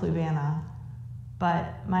from Fluvanna,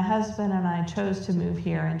 but my husband and I chose to move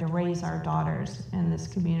here and to raise our daughters in this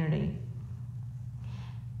community.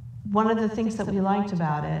 One of the things that we liked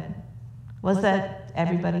about it was that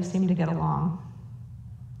everybody seemed to get along.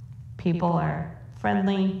 People are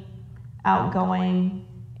friendly, outgoing,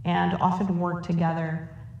 and often work together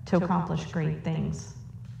to accomplish great things.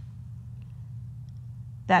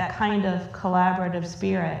 That kind of collaborative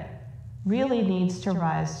spirit really needs to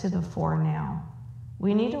rise to the fore now.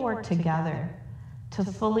 We need to work together to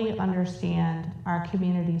fully understand our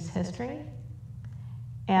community's history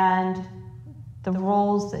and the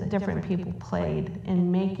roles that different people played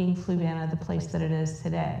in making Fluvanna the place that it is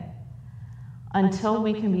today. Until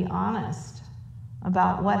we can be honest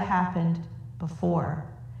about what happened before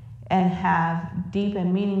and have deep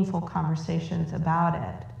and meaningful conversations about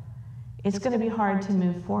it, it's going to be hard to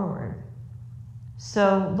move forward.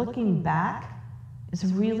 So looking back is a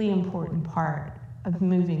really important part of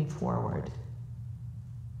moving forward.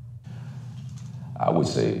 I would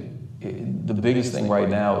say the biggest thing right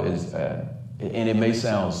now is, and it may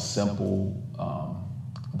sound simple,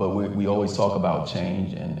 but we always talk about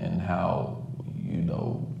change and how,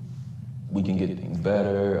 we can get things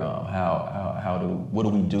better, what do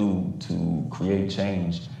we do to create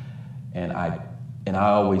change? And I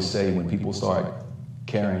always say when people start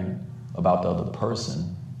caring about the other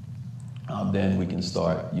person, then we can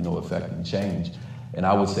start, affecting change. And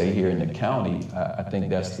I would say here in the county, I think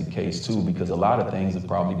that's the case too, because a lot of things have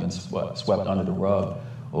probably been swept under the rug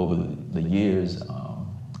over the years.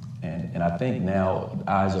 And I think now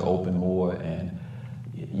eyes are open more, and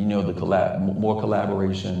more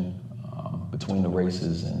collaboration between the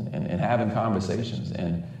races and having conversations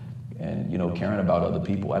and caring about other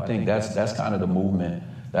people. I think that's kind of the movement.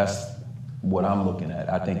 That's what I'm looking at.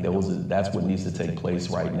 I think that's what needs to take place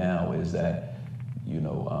right now, is that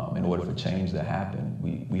in order for change to happen,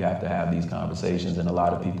 we have to have these conversations, and a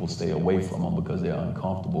lot of people stay away from them because they're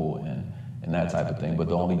uncomfortable and that type of thing. But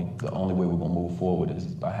the only way we're going to move forward is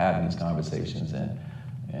by having these conversations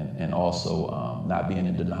and also not being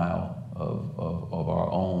in denial of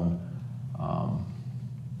our own,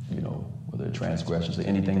 whether transgressions or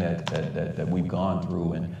anything that we've gone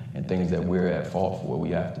through and things that we're at fault for. We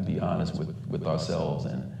have to be honest with ourselves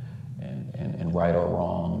and right our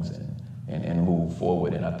wrongs and move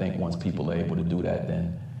forward. And I think once people are able to do that,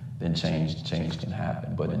 then change can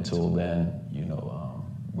happen. But until then,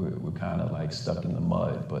 we're kind of like stuck in the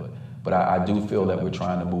mud. But I do feel that we're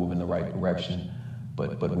trying to move in the right direction.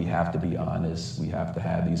 But we have to be honest. We have to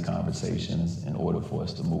have these conversations in order for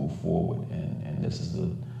us to move forward. And this is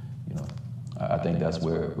I think that's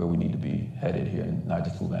where we need to be headed here, and not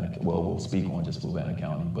just Fluvanna. Well, we'll speak on just Fluvanna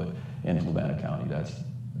County, but in Fluvanna County,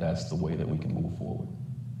 that's the way that we can move forward.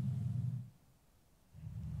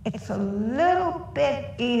 It's a little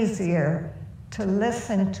bit easier to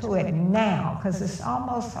listen to it now, because it's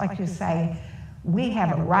almost like you say, we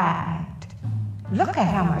have arrived. Look at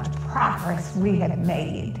how much progress we have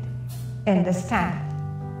made in this time.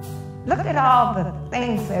 Look at all the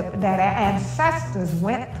things that our ancestors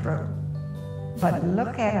went through. But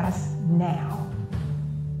look at us now.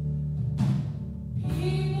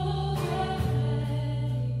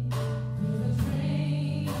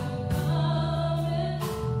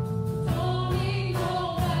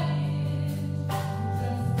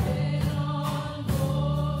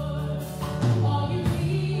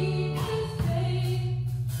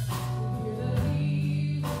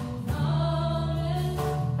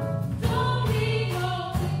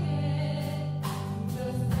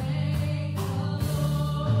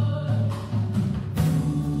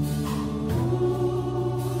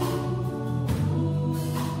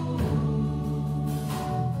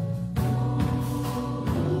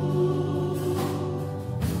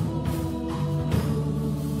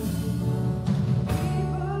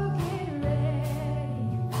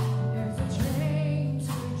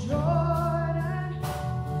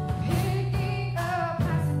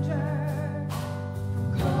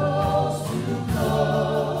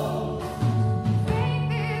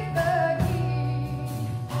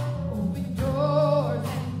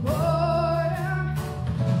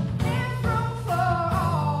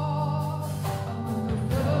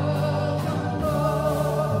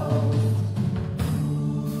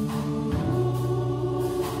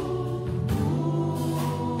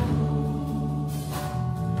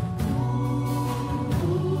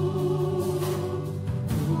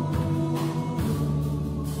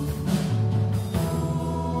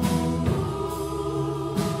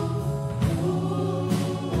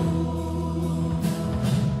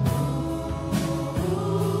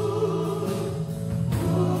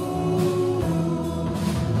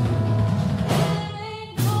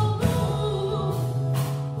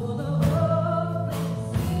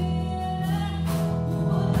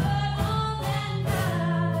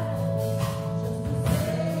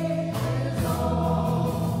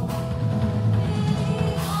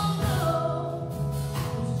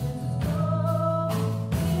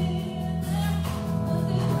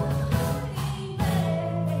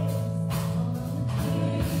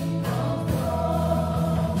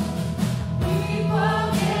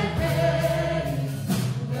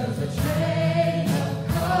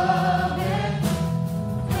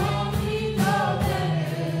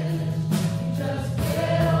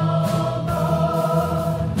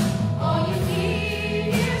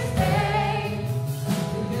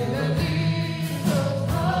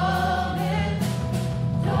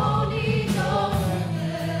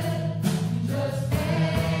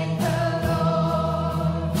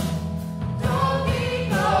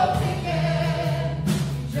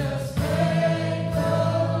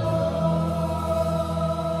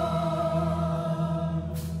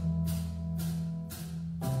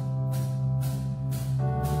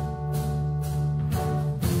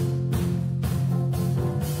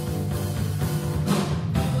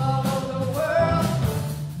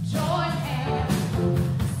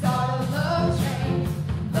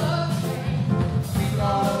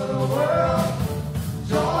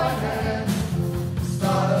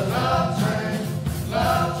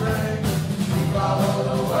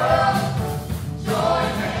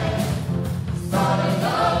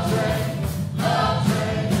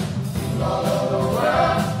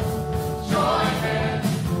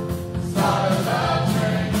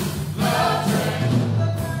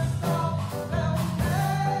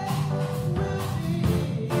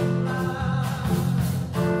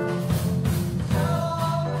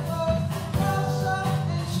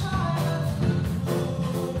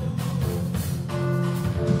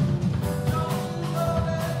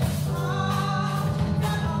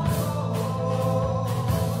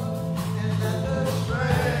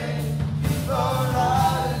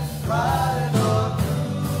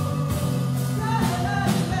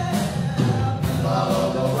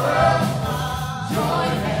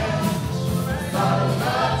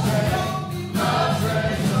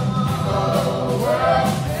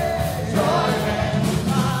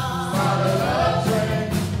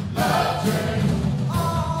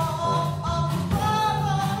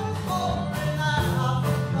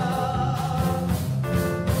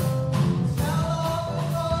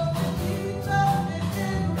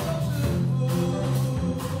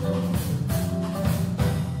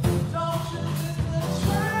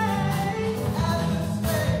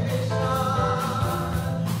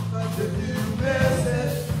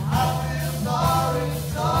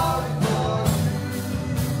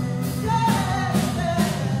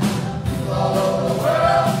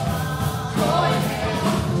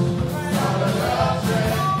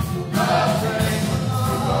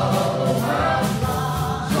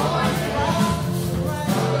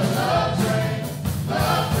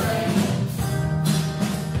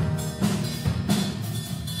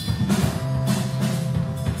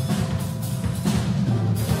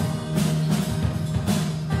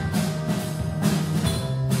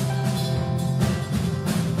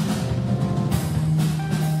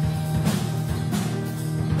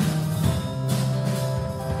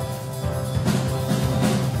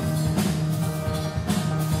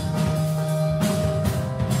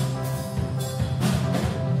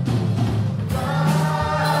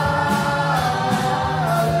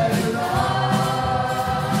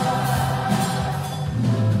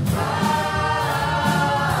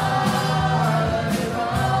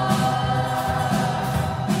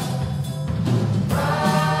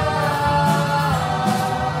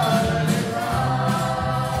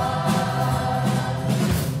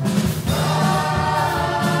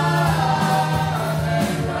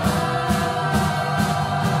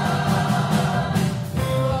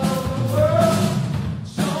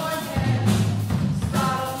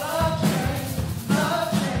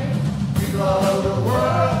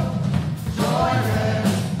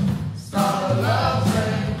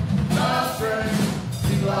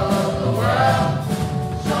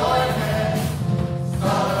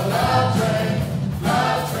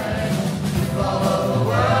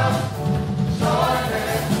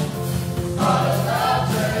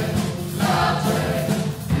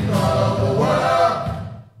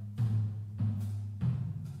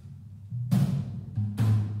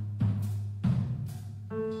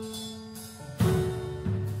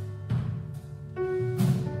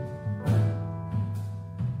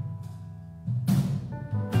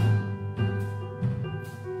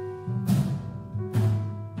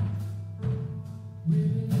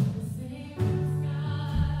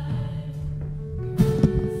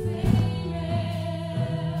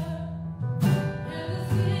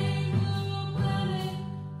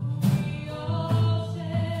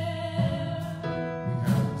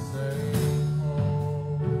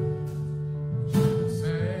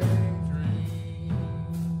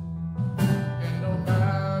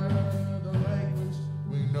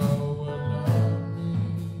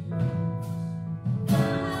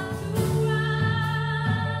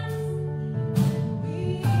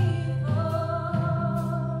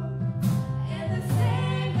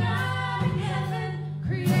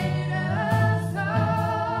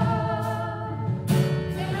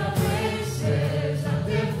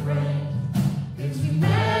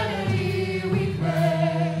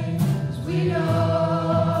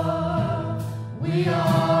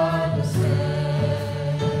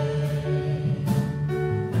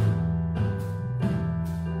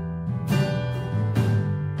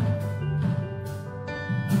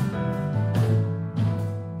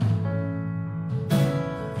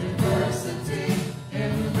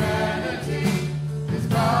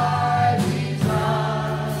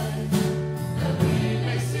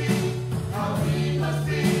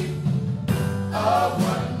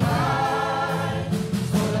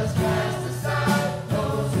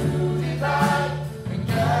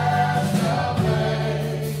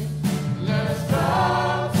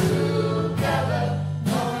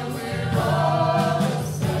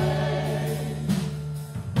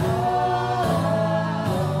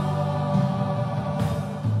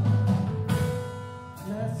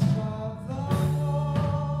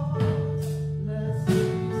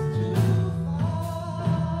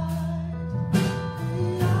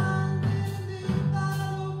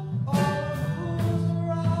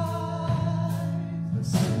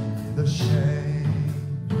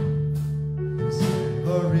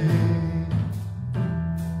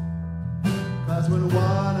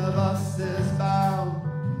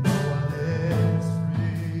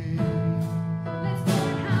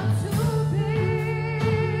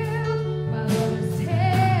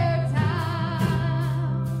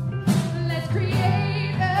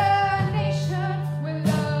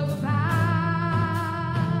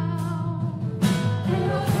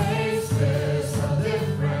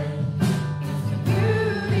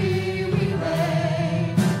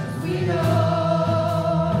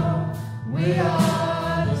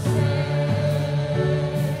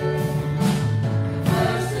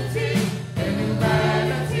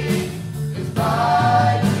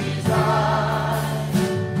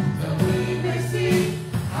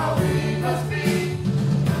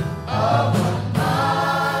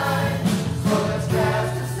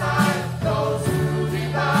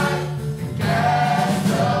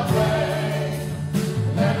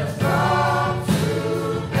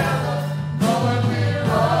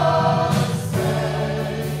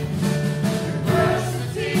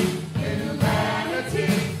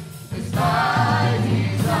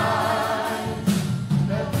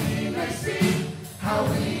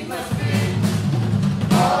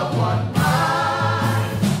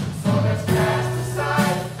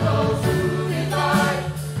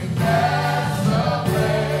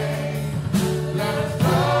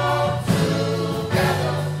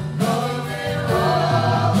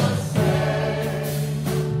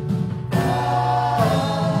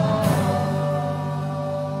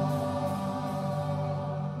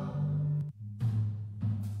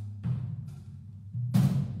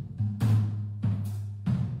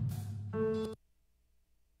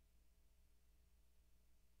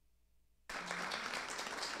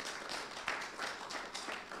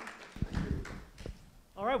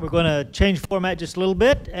 right, we're going to change format just a little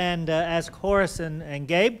bit and ask Horace and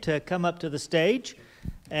Gabe to come up to the stage.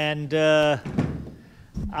 And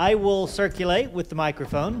I will circulate with the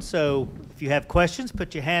microphone, so if you have questions,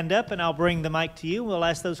 put your hand up and I'll bring the mic to you. We'll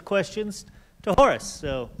ask those questions to Horace.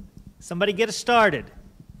 So somebody get us started.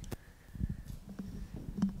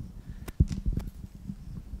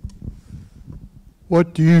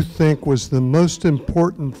 What do you think was the most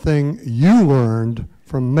important thing you learned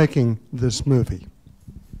from making this movie?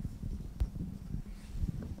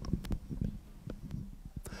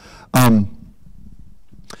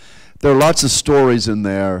 There are lots of stories in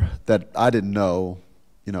there that I didn't know,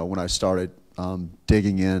 when I started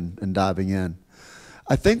digging in and diving in.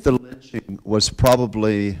 I think the lynching was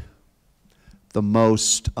probably the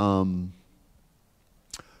most, thing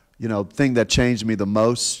that changed me the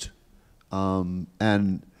most.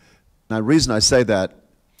 And the reason I say that,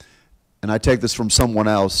 and I take this from someone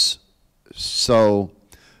else, so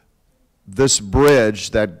this bridge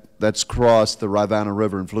that's crossed the Rivanna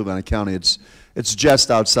River in Fluvanna County, it's just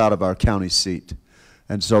outside of our county seat.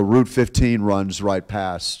 And so Route 15 runs right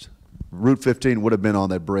past. Route 15 would have been on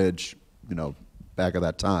that bridge, back at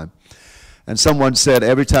that time. And someone said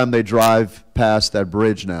every time they drive past that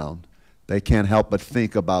bridge now, they can't help but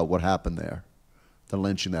think about what happened there, the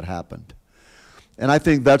lynching that happened. And I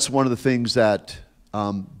think that's one of the things that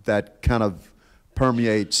that kind of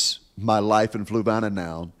permeates my life in Fluvanna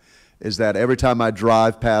now, is that every time I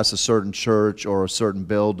drive past a certain church or a certain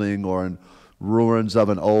building or in ruins of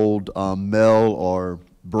an old mill or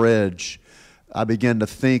bridge, I begin to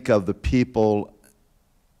think of the people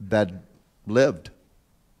that lived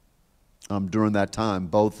during that time,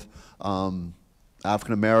 both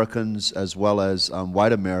African Americans as well as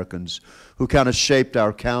white Americans, who kind of shaped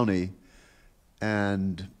our county.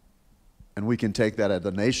 And we can take that at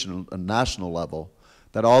the national level,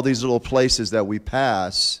 that all these little places that we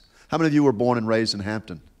pass. How many of you were born and raised in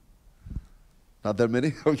Hampton? Not that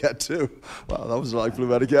many? We got two. Wow, that was like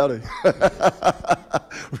Fluvanna County.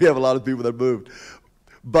 We have a lot of people that moved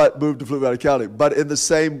to Fluvanna County. But in the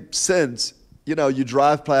same sense, you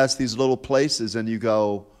drive past these little places and you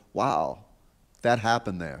go, wow, that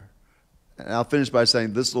happened there. And I'll finish by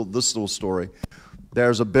saying this little story.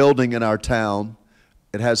 There's a building in our town.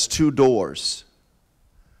 It has 2 doors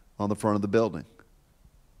on the front of the building.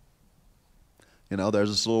 There's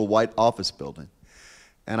this little white office building.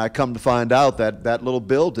 And I come to find out that that little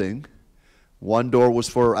building, one door was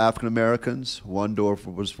for African Americans, one door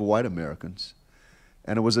was for white Americans.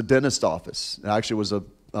 And it was a dentist office. It actually was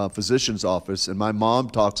a physician's office. And my mom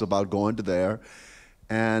talks about going to there.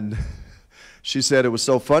 And she said it was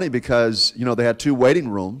so funny because, they had 2 waiting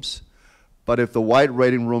rooms. But if the white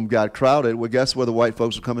waiting room got crowded, well, guess where the white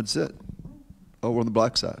folks would come and sit? Over on the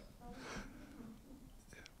black side.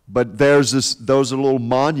 But those are little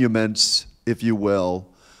monuments, if you will,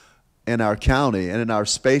 in our county and in our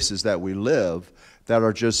spaces that we live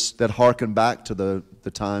that harken back to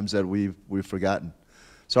the times that we've forgotten.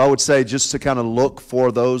 So I would say just to kind of look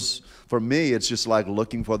for those, for me, it's just like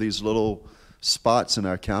looking for these little spots in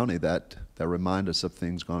our county that remind us of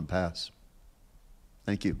things gone past.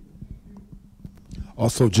 Thank you.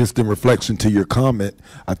 Also, just in reflection to your comment,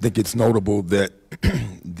 I think it's notable that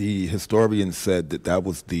the historian said that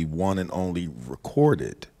was the one and only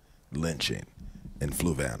recorded lynching in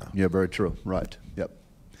Fluvanna. Yeah, very true. Right. Yep.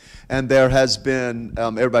 And there has been,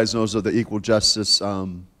 everybody knows of the Equal Justice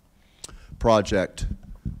Project,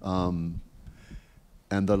 and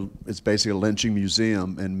it's basically a lynching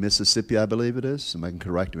museum in Mississippi, I believe it is. Somebody can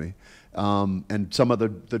correct me. And some of the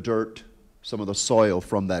dirt, some of the soil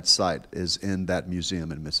from that site is in that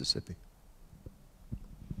museum in Mississippi.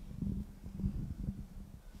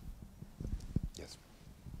 Yes.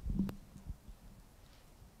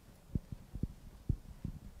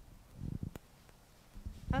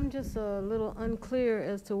 I'm just a little unclear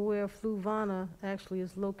as to where Fluvanna actually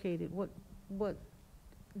is located. What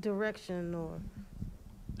direction or?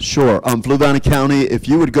 Sure. Fluvanna County, if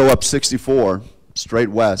you would go up 64 straight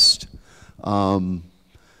west,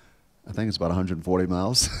 I think it's about 140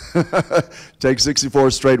 miles. Take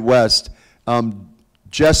 64 straight west.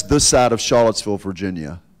 Just this side of Charlottesville,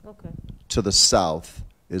 Virginia, okay, to the south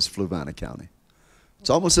is Fluvanna County. It's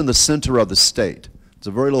almost in the center of the state. It's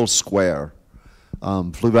a very little square.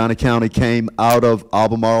 Fluvanna County came out of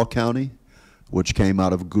Albemarle County, which came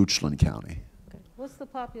out of Goochland County. Okay. What's the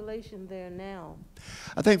population there now?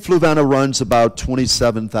 I think Fluvanna runs about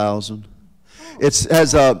 27,000.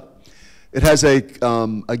 Oh. It has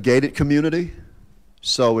a gated community,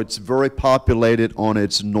 so it's very populated on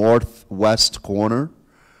its northwest corner.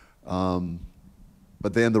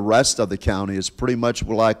 But then the rest of the county is pretty much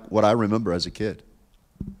like what I remember as a kid.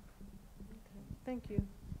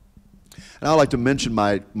 And I'd like to mention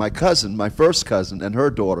my cousin, my first cousin, and her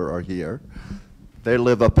daughter are here. They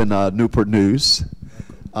live up in Newport News.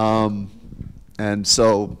 And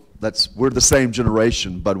so we're the same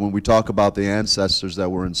generation, but when we talk about the ancestors that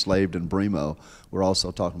were enslaved in Bremo, we're also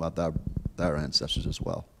talking about their ancestors as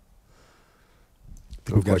well.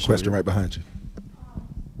 We've got a question right behind you.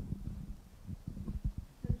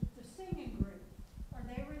 The singing group, are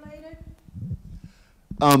they related?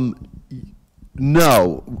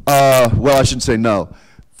 No. Well, I shouldn't say no.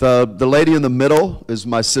 The lady in the middle is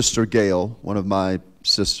my sister Gail, one of my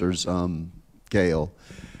sisters, Gail.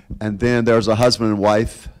 And then there's a husband and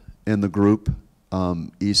wife in the group,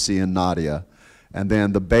 E.C. and Nadia. And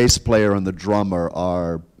then the bass player and the drummer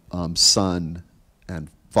are son and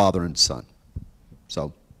father and son.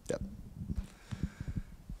 So, yeah.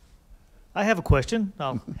 I have a question.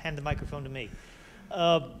 I'll hand the microphone to me.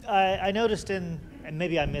 I noticed and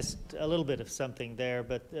maybe I missed a little bit of something there,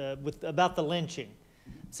 but about the lynching.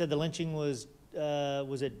 It said the lynching was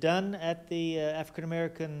it done at the African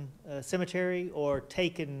American cemetery or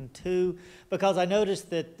taken to? Because I noticed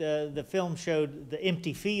that the film showed the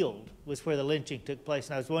empty field was where the lynching took place,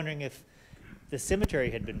 and I was wondering if the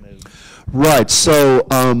cemetery had been moved. Right. So,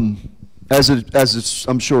 as it's,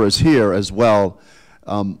 I'm sure is here as well,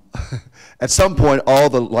 at some point all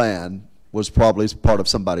the land was probably part of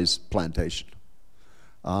somebody's plantation.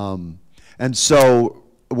 And so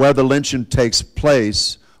where the lynching takes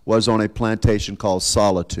place was on a plantation called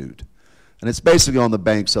Solitude. And it's basically on the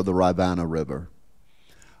banks of the Rivanna River.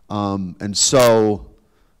 And so,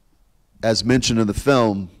 as mentioned in the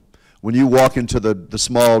film, when you walk into the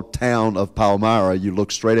small town of Palmyra, you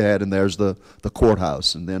look straight ahead and there's the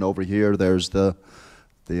courthouse. And then over here there's the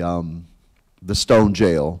stone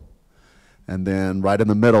jail. And then right in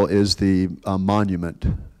the middle is the monument,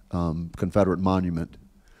 Confederate monument.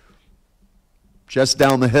 Just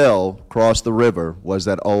down the hill, across the river, was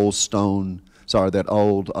that old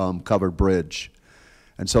covered bridge.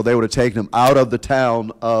 And so they would have taken him out of the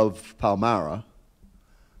town of Palmyra.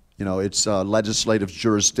 You know, it's legislative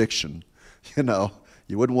jurisdiction. You know,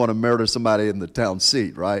 you wouldn't want to murder somebody in the town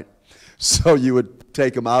seat, right? So you would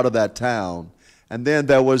take him out of that town. And then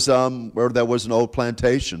there was where there was an old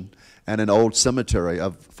plantation and an old cemetery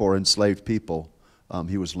for enslaved people.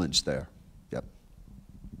 He was lynched there. Yep.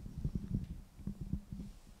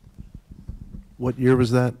 What year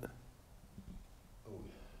was that? Oh,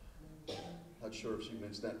 not sure if she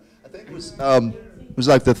mentioned that. I think it was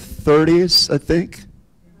like the 30s, I think.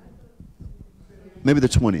 Maybe the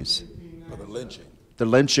 20s. Oh, the lynching. The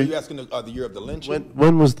lynching. Are you asking the year of the lynching?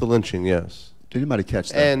 When was the lynching, yes. Did anybody catch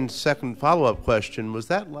that? And second follow-up question, was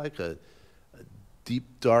that like a deep,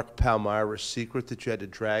 dark Palmyra secret that you had to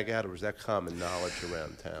drag out, or was that common knowledge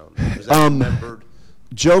around town? Was that remembered?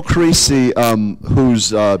 Joe Creasy, who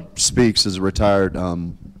speaks as a retired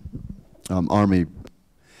Army,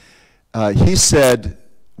 he said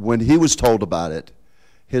when he was told about it,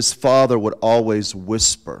 his father would always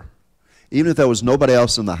whisper. Even if there was nobody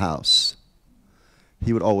else in the house,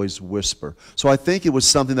 he would always whisper. So I think it was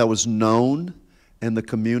something that was known in the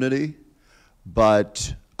community,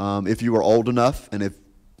 but if you were old enough and if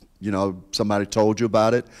somebody told you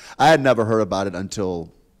about it, I had never heard about it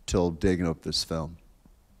until digging up this film.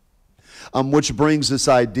 Which brings this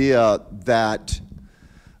idea that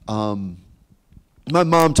my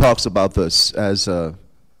mom talks about this as a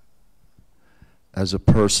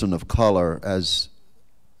person of color, as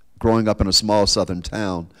growing up in a small southern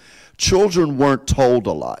town. Children weren't told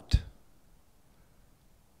a lot.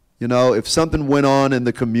 You know, if something went on in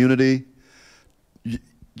the community, you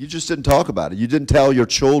just didn't talk about it. You didn't tell your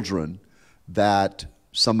children that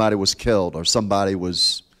somebody was killed or somebody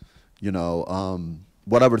was,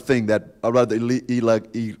 whatever thing that, or other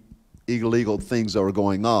illegal things that were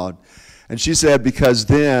going on. And she said because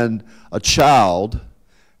then a child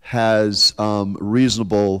has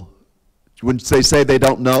reasonable, when they say they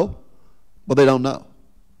don't know, well, they don't know.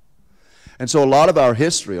 And so a lot of our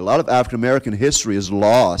history, a lot of African American history is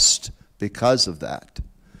lost because of that.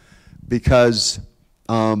 Because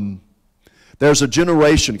there's a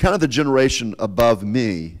generation, kind of the generation above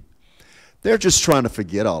me, they're just trying to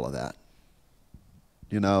forget all of that.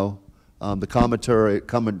 The commentary,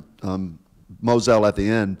 Moselle at the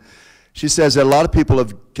end, she says that a lot of people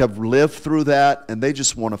have lived through that and they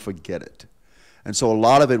just want to forget it. And so a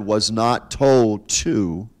lot of it was not told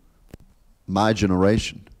to my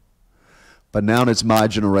generation. But now it's my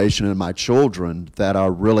generation and my children that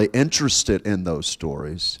are really interested in those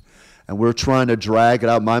stories. And we're trying to drag it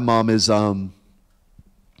out. My mom is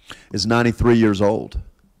 93 years old.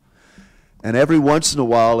 And every once in a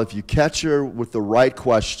while, if you catch her with the right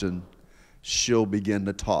question, she'll begin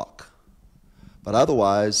to talk. But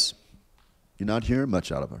otherwise, you're not hearing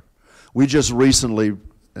much out of her. We just recently,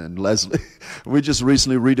 and Leslie, we just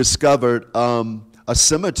recently rediscovered a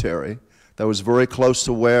cemetery that was very close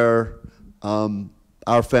to where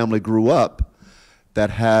our family grew up that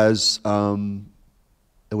has,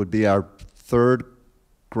 it would be our third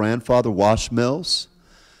grandfather, Wash Mills.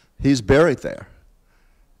 He's buried there.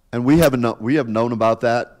 And we have known about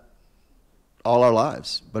that all our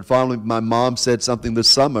lives. But finally, my mom said something this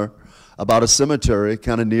summer about a cemetery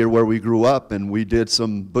kind of near where we grew up, and we did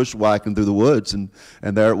some bushwhacking through the woods, and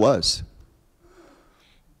there it was.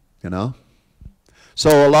 You know?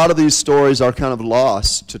 So a lot of these stories are kind of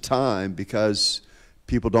lost to time because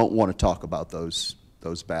people don't want to talk about those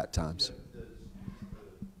bad times.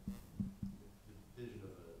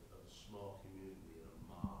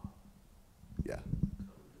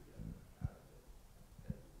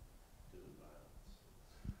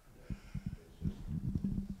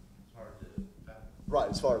 Right,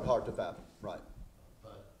 it's hard to fathom, right.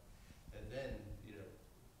 And then, you know,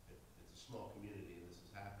 if it's a small community and this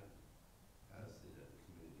has happened, how does the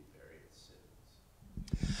community bury its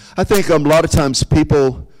sins? I think a lot of times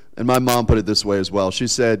people, and my mom put it this way as well, she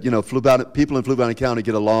said, you know, people in Fluvanna County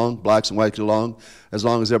get along, blacks and whites get along, as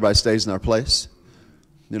long as everybody stays in their place,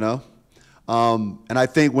 you know. And I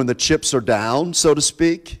think when the chips are down, so to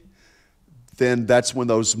speak, then that's when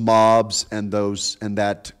those mobs and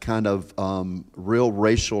that kind of real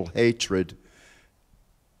racial hatred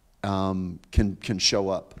can show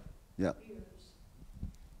up. Yeah.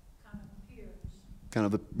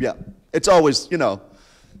 Yeah. It's always, you know,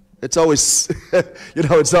 it's always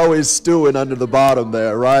it's always stewing under the bottom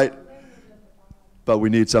there, right? But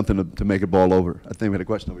we need something to make it boil over. I think we had a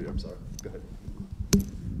question over here. I'm sorry. Go ahead.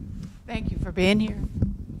 Thank you for being here.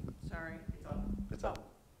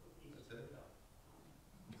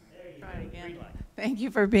 Thank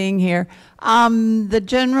you for being here. The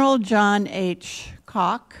General John H.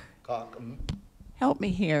 Cocke, help me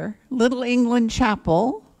here, Little England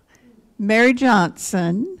Chapel, Mary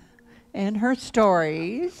Johnson, and her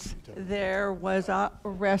stories. There was a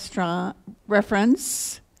restaurant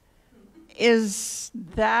reference. Is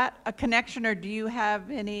that a connection, or do you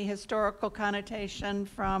have any historical connotation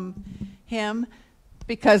from him?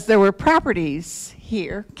 Because there were properties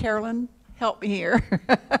here. Carolyn, help me here.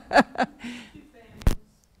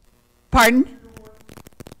 Pardon?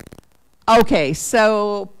 Okay,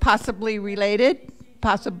 so possibly related?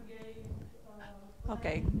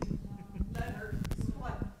 Okay.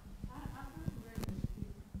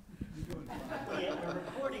 Yeah, we're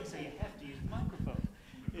recording, so you have to use a microphone.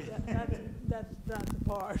 That's not the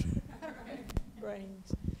part.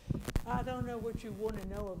 Brains. I don't know what you want to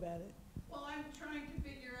know about it. Well, I'm trying to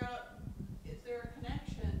figure out, is there a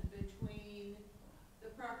connection between the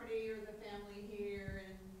property or the family here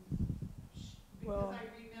and because I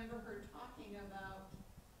remember her talking about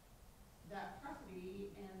that property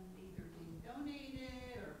and either being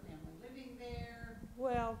donated or family living there.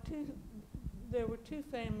 Well, there were two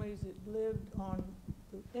families that lived on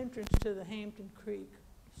the entrance to the Hampton Creek,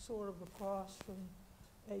 sort of across from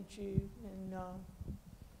HU, and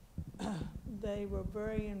they were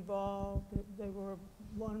very involved.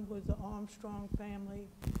 One was the Armstrong family,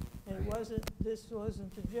 and this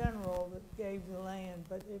wasn't the general that gave the land,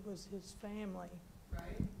 but it was his family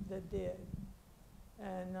that did.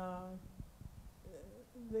 And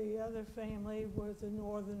the other family was a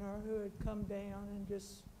northerner who had come down and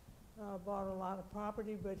just bought a lot of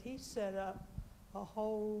property, but he set up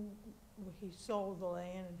he sold the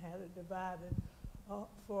land and had it divided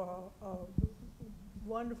for a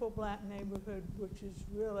wonderful black neighborhood, which is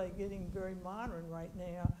really getting very modern right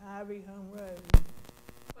now, Ivy Home Road.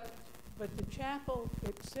 But the chapel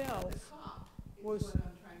itself was what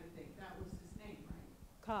I'm trying to think. That was his name,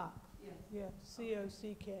 right? Cocke. Yes. Yeah,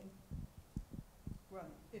 C-O-C-K. Right.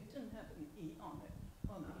 It didn't have an E on it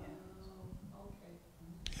on the end. Okay.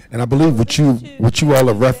 And I believe what you all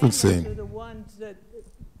are referencing. Are the ones that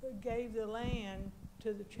gave the land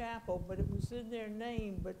to the chapel, but it was in their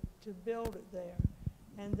name, but to build it there.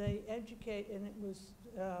 And they and it was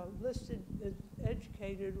listed as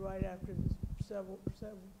educated right after the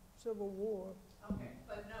Civil War. Okay,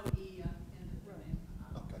 but no E in the name.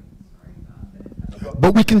 Okay. Sorry about that.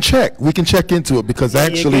 But we can check into it because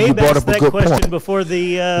actually you brought up a good point. Before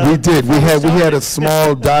the we did. We had a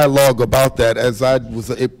small dialogue about that as I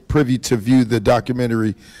was privy to view the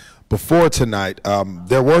documentary before tonight.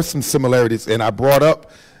 There were some similarities, and I brought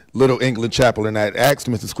up Little England Chapel, and I asked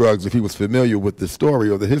Mr. Scruggs if he was familiar with the story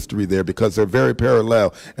or the history there because they're very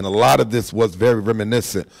parallel, and a lot of this was very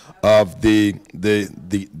reminiscent of the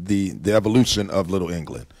evolution of Little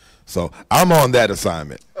England. So I'm on that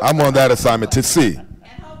assignment. I'm on that assignment to see. And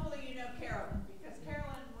hopefully you know Carolyn, because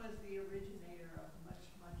Carolyn was the originator of much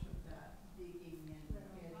of that digging and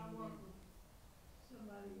getting in.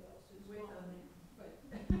 Somebody else's With money. But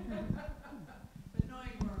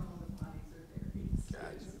knowing where all the bodies are buried, so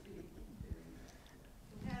to speak, and doing that.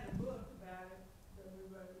 We had a book about it that we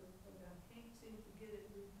wrote, but I can't seem to get it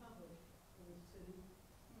republished for the city.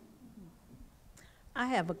 I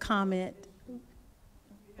have a comment.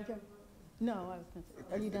 Okay. No, I was going to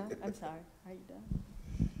say, are you done? I'm sorry. Are you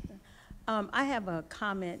done? I have a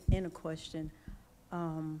comment and a question.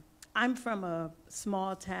 I'm from a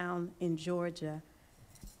small town in Georgia,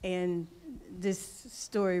 and this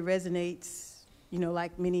story resonates, you know,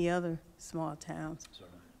 like many other small towns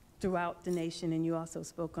throughout the nation, and you also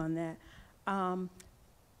spoke on that. And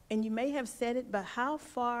you may have said it, but how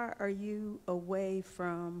far are you away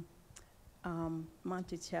from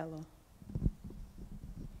Monticello?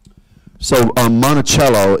 So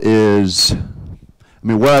Monticello is, I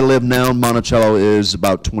mean, where I live now, Monticello is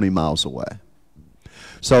about 20 miles away.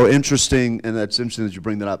 So interesting, and that's interesting that you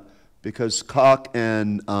bring that up, because Cocke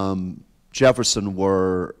and Jefferson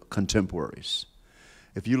were contemporaries.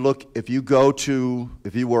 If you were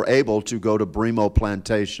able to go to Bremo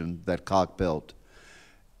Plantation that Cocke built,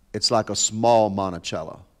 it's like a small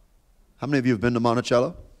Monticello. How many of you have been to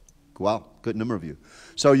Monticello? Wow, good number of you.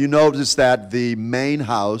 So you notice that the main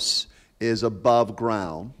house is above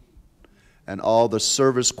ground, and all the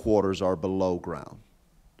service quarters are below ground.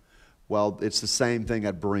 Well, it's the same thing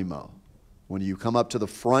at Bremo. When you come up to the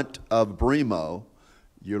front of Bremo,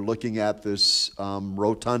 you're looking at this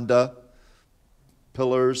rotunda,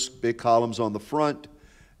 pillars, big columns on the front,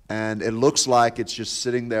 and it looks like it's just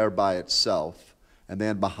sitting there by itself. And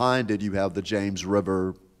then behind it, you have the James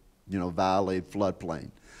River, valley,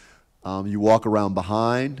 floodplain. You walk around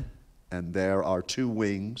behind, and there are two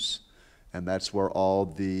wings, and that's where all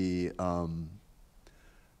the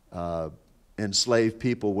enslaved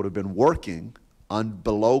people would have been working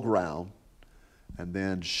below ground, and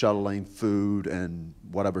then shuttling food and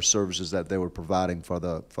whatever services that they were providing for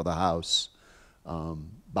the house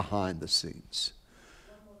behind the scenes.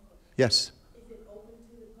 Yes? Is it open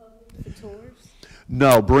to the public for tours?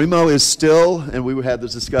 No, Bremo is still, and we had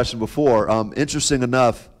this discussion before, interesting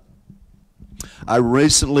enough, I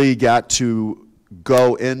recently got to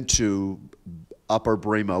go into Upper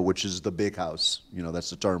Bremo, which is the big house, that's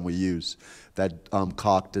the term we use, that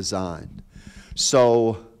Cocke designed.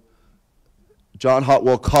 So John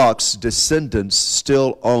Hartwell Cocke's descendants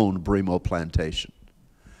still own Bremo Plantation.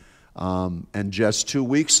 And just 2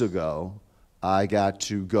 weeks ago, I got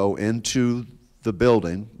to go into the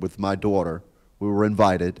building with my daughter. We were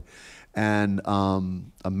invited. And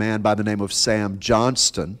a man by the name of Sam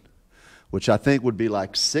Johnston, which I think would be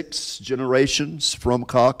like 6 generations from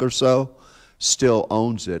Cocke or so, still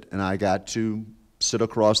owns it. And I got to sit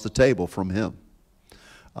across the table from him,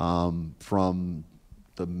 from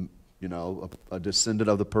the, a descendant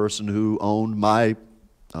of the person who owned my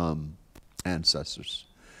ancestors.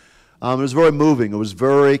 It was very moving. It was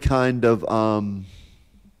very kind of, when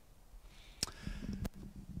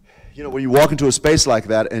you walk into a space like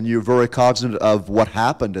that and you're very cognizant of what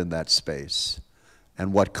happened in that space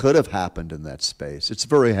and what could have happened in that space, it's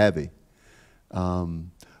very heavy.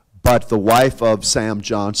 But the wife of Sam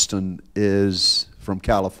Johnston is from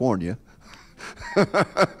California.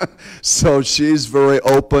 So she's very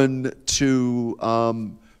open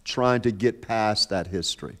to trying to get past that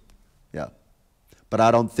history. Yeah. But I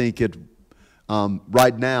don't think it,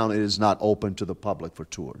 right now, it is not open to the public for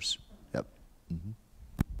tours. Yep.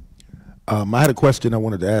 Mm-hmm. I had a question I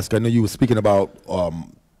wanted to ask. I know you were speaking about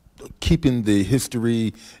keeping the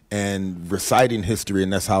history and reciting history,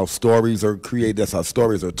 and that's how stories are created, that's how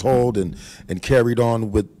stories are told and carried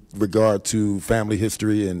on with regard to family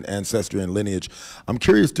history and ancestry and lineage. I'm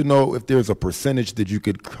curious to know if there's a percentage that you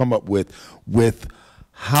could come up with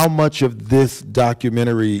how much of this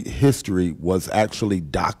documentary history was actually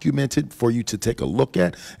documented for you to take a look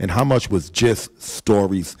at, and how much was just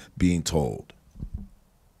stories being told?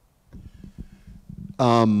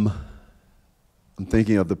 I'm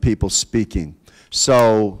thinking of the people speaking.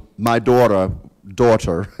 So my daughter,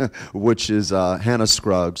 which is Hannah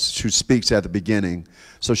Scruggs, who speaks at the beginning.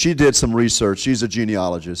 So she did some research. She's a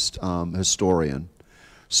genealogist, historian.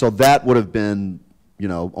 So that would have been,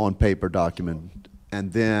 on paper documented.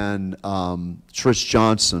 And then Trish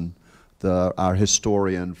Johnson, our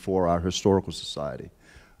historian for our historical society.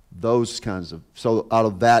 Those kinds of, so out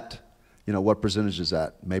of that, what percentage is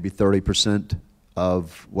that? Maybe 30%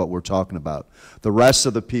 of what we're talking about. The rest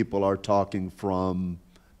of the people are talking from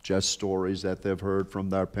just stories that they've heard from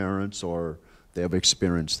their parents or they have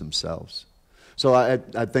experienced themselves. So I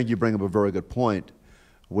think you bring up a very good point,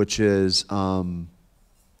 which is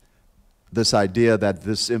this idea that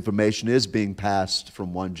this information is being passed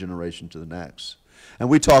from one generation to the next. And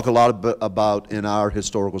we talk a lot about in our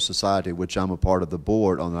historical society, which I'm a part of the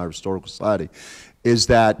board on our historical society, is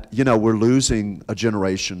that, you know, we're losing a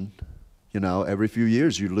generation. You know, every few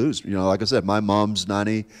years you lose. You know, like I said, my mom's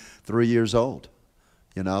 93 years old.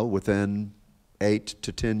 You know, within 8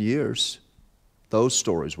 to 10 years, those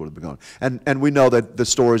stories would have been gone. And we know that the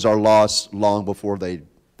stories are lost long before they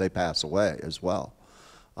pass away as well.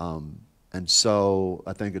 And so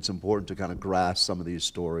I think it's important to kind of grasp some of these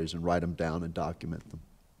stories and write them down and document them.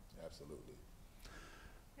 Absolutely.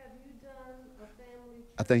 Have you done a family?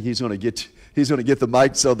 I think he's going to get the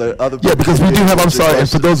mic so the other Yeah, because we do have, I'm sorry, and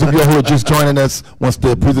for those of you who are just joining us, once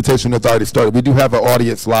the presentation has already started, we do have an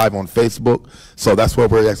audience live on Facebook, so that's why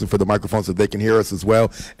we're asking for the microphone so they can hear us as well.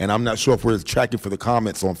 And I'm not sure if we're tracking for the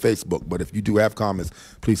comments on Facebook, but if you do have comments,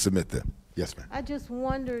 please submit them. Yes, ma'am. I just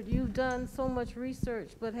wondered, you've done so much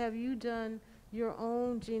research, but have you done your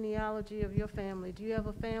own genealogy of your family? Do you have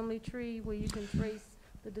a family tree where you can trace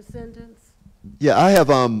the descendants? Yeah, I have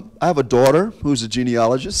a daughter who's a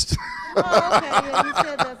genealogist. Oh, okay, yeah, you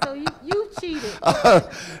said that, so you cheated.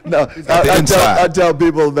 No, I tell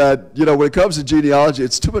people that, you know, when it comes to genealogy,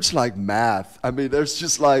 it's too much like math. I mean, there's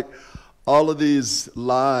just like all of these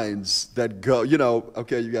lines that go, you know,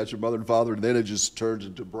 okay, you got your mother and father, and then it just turns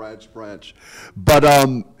into branch. But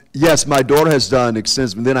yes, my daughter has done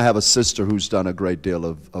extensive, and then I have a sister who's done a great deal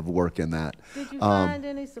of work in that. Did you find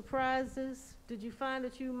any surprises? Did you find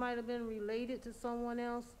that you might have been related to someone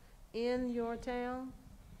else in your town?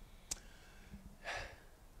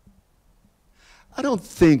 I don't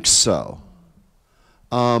think so.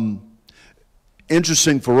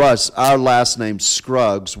 Interesting for us, our last name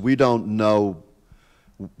Scruggs, we don't know,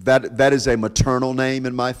 that is a maternal name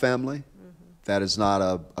in my family. Mm-hmm. That is not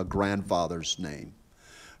a grandfather's name.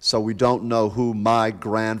 So we don't know who my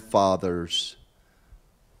grandfather's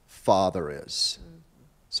father is. Mm-hmm.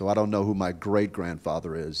 So I don't know who my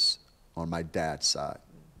great-grandfather is on my dad's side.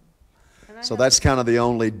 Mm-hmm. So that's kind of the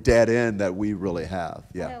only dead end that we really have.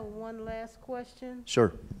 Yeah. I have one last question.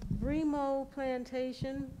 Sure. Bremo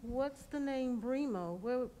Plantation, what's the name Bremo?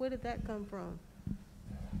 Where did that come from?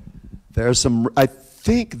 There's some, I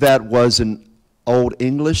think that was an Old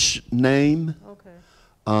English name. Okay.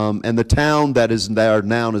 And the town that is there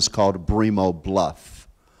now is called Bremo Bluff.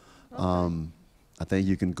 Okay. I think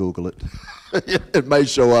you can Google it. It may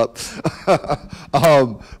show up.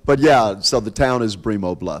 But yeah, so the town is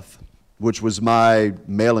Bremo Bluff, which was my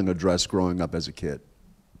mailing address growing up as a kid.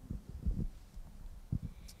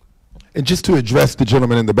 And just to address the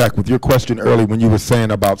gentleman in the back with your question earlier when you were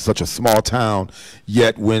saying about such a small town,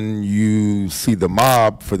 yet when you see the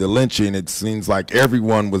mob for the lynching, it seems like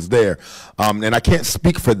everyone was there. And I can't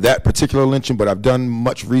speak for that particular lynching, but I've done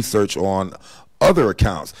much research on other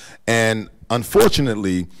accounts. And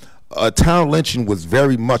unfortunately, a town lynching was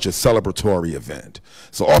very much a celebratory event.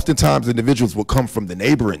 So oftentimes individuals would come from the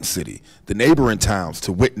neighboring city, the neighboring towns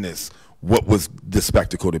to witness what was the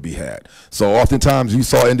spectacle to be had. So oftentimes you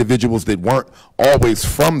saw individuals that weren't always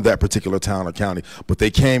from that particular town or county, but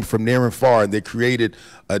they came from near and far, and they created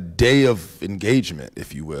a day of engagement,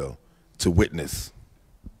 if you will, to witness.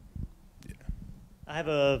 Yeah. I have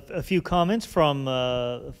a few comments from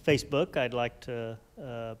Facebook I'd like to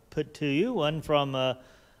put to you. One from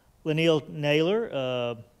Laniel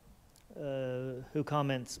Naylor, who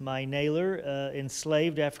comments, my Naylor,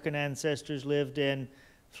 enslaved African ancestors lived in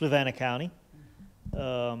Fluvanna County.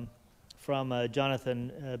 From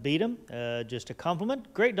Jonathan Beadham, just a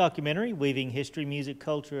compliment. Great documentary, weaving history, music,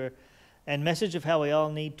 culture, and message of how we all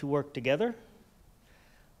need to work together.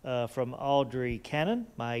 From Audrey Cannon,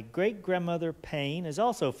 my great-grandmother Payne is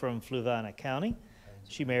also from Fluvanna County.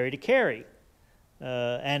 She married a Carey.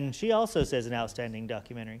 And she also says an outstanding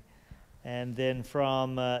documentary. And then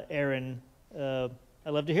from Aaron, I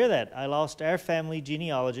love to hear that. I lost our family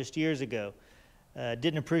genealogist years ago.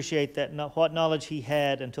 Didn't appreciate that what knowledge he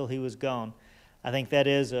had until he was gone. I think that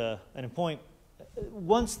is an point.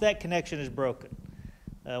 Once that connection is broken,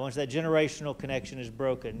 once that generational connection is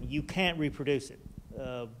broken, you can't reproduce it.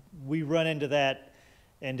 We run into that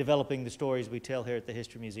in developing the stories we tell here at the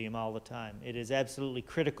History Museum all the time. It is absolutely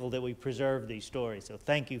critical that we preserve these stories, so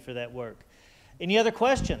thank you for that work. Any other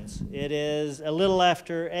questions? It is a little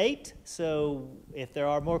after 8, so if there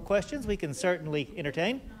are more questions, we can certainly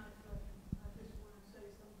entertain.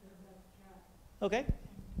 Okay.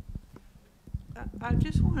 I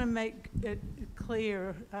just want to make it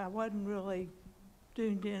clear, I wasn't really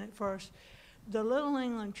tuned in at first. The Little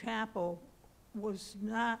England Chapel was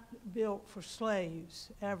not built for slaves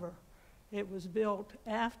ever. It was built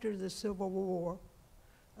after the Civil War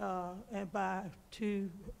and by two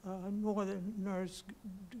Northerners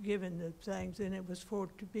given the things, and it was for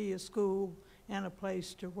to be a school and a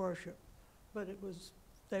place to worship. But it was,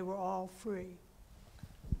 they were all free.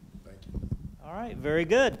 Thank you. All right, very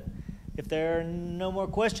good. If there are no more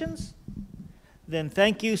questions, then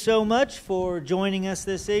thank you so much for joining us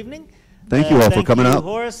this evening. Thank you all for coming Thank out. you,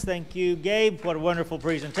 Horace. Thank you, Gabe. What a wonderful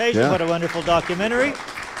presentation. Yeah. What a wonderful documentary.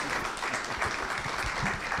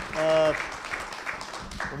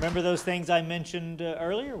 Remember those things I mentioned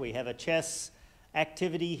earlier? We have a chess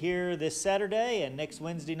activity here this Saturday, and next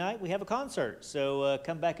Wednesday night we have a concert. So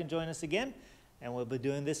come back and join us again, and we'll be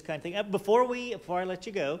doing this kind of thing. Before I let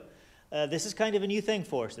you go, this is kind of a new thing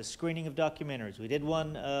for us, the screening of documentaries. We did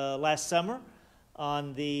one last summer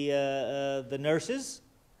on the nurses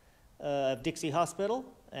of Dixie Hospital,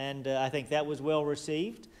 and I think that was well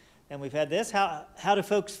received. And we've had this. How do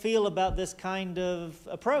folks feel about this kind of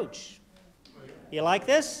approach? You like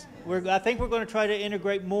this? I think we're going to try to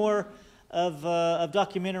integrate more of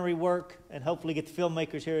documentary work and hopefully get the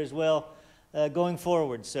filmmakers here as well going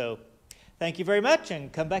forward. So thank you very much,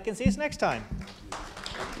 and come back and see us next time.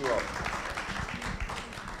 Thank you all.